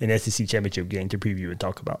an SEC championship game to preview and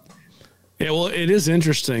talk about. Yeah, well, it is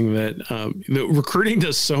interesting that the recruiting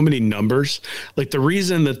does so many numbers. Like the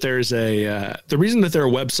reason that there are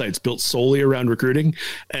websites built solely around recruiting,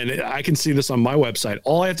 and I can see this on my website.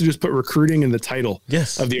 All I have to do is put recruiting in the title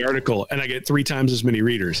of the article, and I get 3 times as many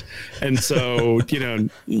readers. And so,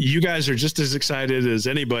 you guys are just as excited as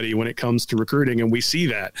anybody when it comes to recruiting, and we see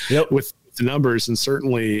that with the numbers, and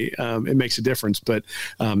certainly it makes a difference. But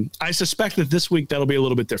I suspect that this week that'll be a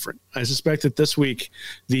little bit different. I suspect that this week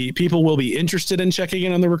the people will be interested in checking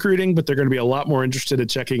in on the recruiting, but they're going to be a lot more interested in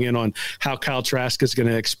checking in on how Kyle Trask is going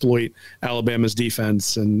to exploit Alabama's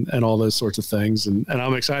defense and all those sorts of things. And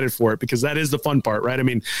I'm excited for it, because that is the fun part, right? I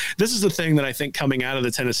mean, this is the thing that I think coming out of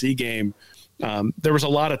the Tennessee game, there was a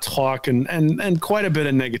lot of talk and quite a bit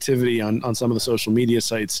of negativity on some of the social media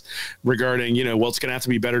sites regarding, it's going to have to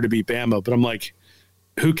be better to beat Bama. But I'm like,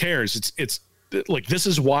 who cares? It's like, this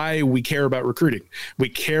is why we care about recruiting. We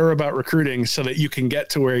care about recruiting so that you can get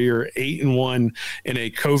to where you're 8-1 in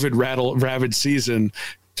a COVID ravaged season,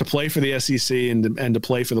 to play for the SEC and to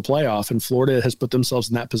play for the playoff. And Florida has put themselves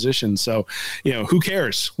in that position. So, who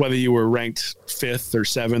cares whether you were ranked 5th or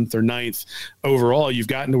 7th or 9th overall? You've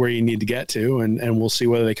gotten to where you need to get to, and we'll see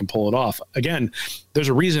whether they can pull it off. Again, there's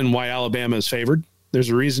a reason why Alabama is favored. There's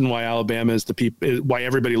a reason why Alabama is why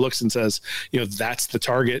everybody looks and says, that's the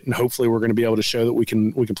target, and hopefully we're going to be able to show that we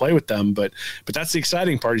can play with them. But that's the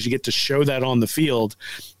exciting part, is you get to show that on the field,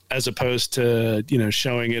 as opposed to,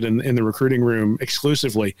 showing it in the recruiting room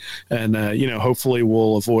exclusively. And, hopefully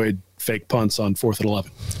we'll avoid fake punts on 4th and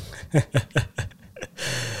 11.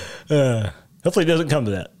 Hopefully it doesn't come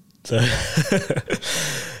to that. So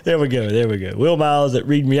there we go. Will Miles at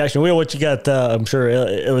Read Reaction. Will, what you got? I'm sure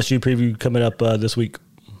LSU preview coming up this week.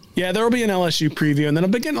 Yeah, there will be an LSU preview, and then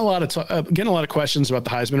I've been getting a lot of questions about the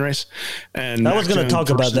Heisman race. And I was going to talk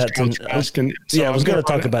about that. I was going to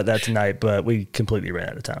talk about that tonight, but we completely ran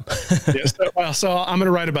out of time. So I'm going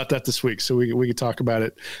to write about that this week, so we could talk about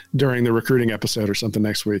it during the recruiting episode or something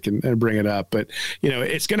next week and bring it up. But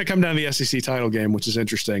it's going to come down to the SEC title game, which is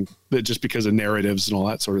interesting, just because of narratives and all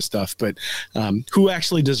that sort of stuff. But who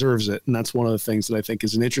actually deserves it? And that's one of the things that I think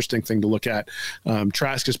is an interesting thing to look at.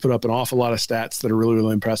 Trask has put up an awful lot of stats that are really,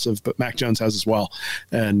 really impressive, but Mac Jones has as well.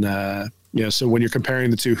 And, so when you're comparing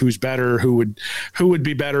the two, who's better, who would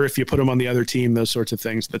be better if you put them on the other team, those sorts of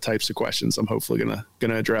things, the types of questions I'm hopefully going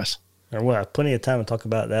to address. And we'll have plenty of time to talk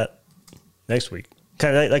about that next week.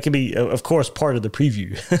 kind of that could be, of course, part of the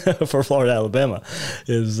preview for Florida Alabama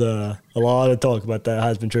is a lot of talk about that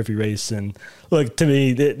Heisman Trophy race. And look, to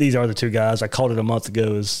me, these are the two guys. I called it a month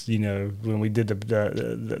ago, as when we did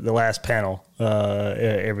the last panel.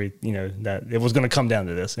 That it was going to come down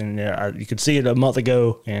to this, and you could see it a month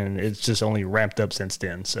ago, and it's just only ramped up since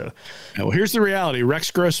then. So, well, here's the reality: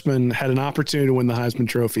 Rex Grossman had an opportunity to win the Heisman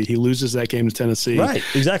Trophy. He loses that game to Tennessee. Right,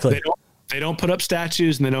 exactly. They don't put up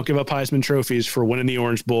statues and they don't give up Heisman trophies for winning the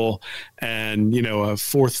Orange Bowl and, a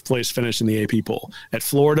fourth place finish in the AP poll. At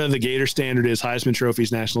Florida, the Gator standard is Heisman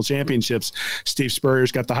trophies, national championships. Steve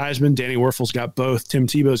Spurrier's got the Heisman. Danny Werfel's got both. Tim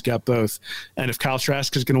Tebow's got both. And if Kyle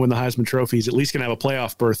Trask is going to win the Heisman trophy, he's at least going to have a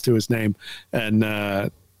playoff berth to his name. And,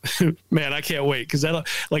 man, I can't wait because that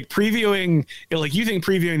previewing you think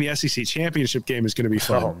previewing the SEC championship game is going to be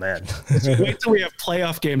fun. Oh man, wait till we have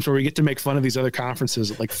playoff games where we get to make fun of these other conferences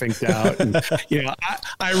that finked out. And,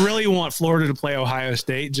 I really want Florida to play Ohio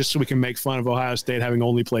State just so we can make fun of Ohio State having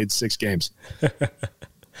only played 6 games.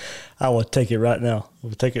 I will take it right now.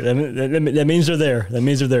 We'll take it. That means they're there. That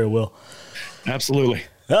means they're there. Will. Absolutely.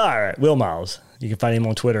 All right, Will Miles. You can find him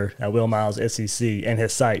on Twitter at Will Miles SEC and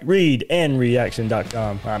his site,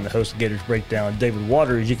 readandreaction.com. I'm the host of Gators Breakdown, David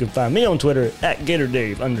Waters. You can find me on Twitter at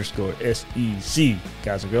GatorDave_SEC.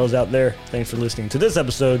 Guys and girls out there, thanks for listening to this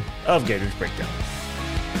episode of Gators Breakdown.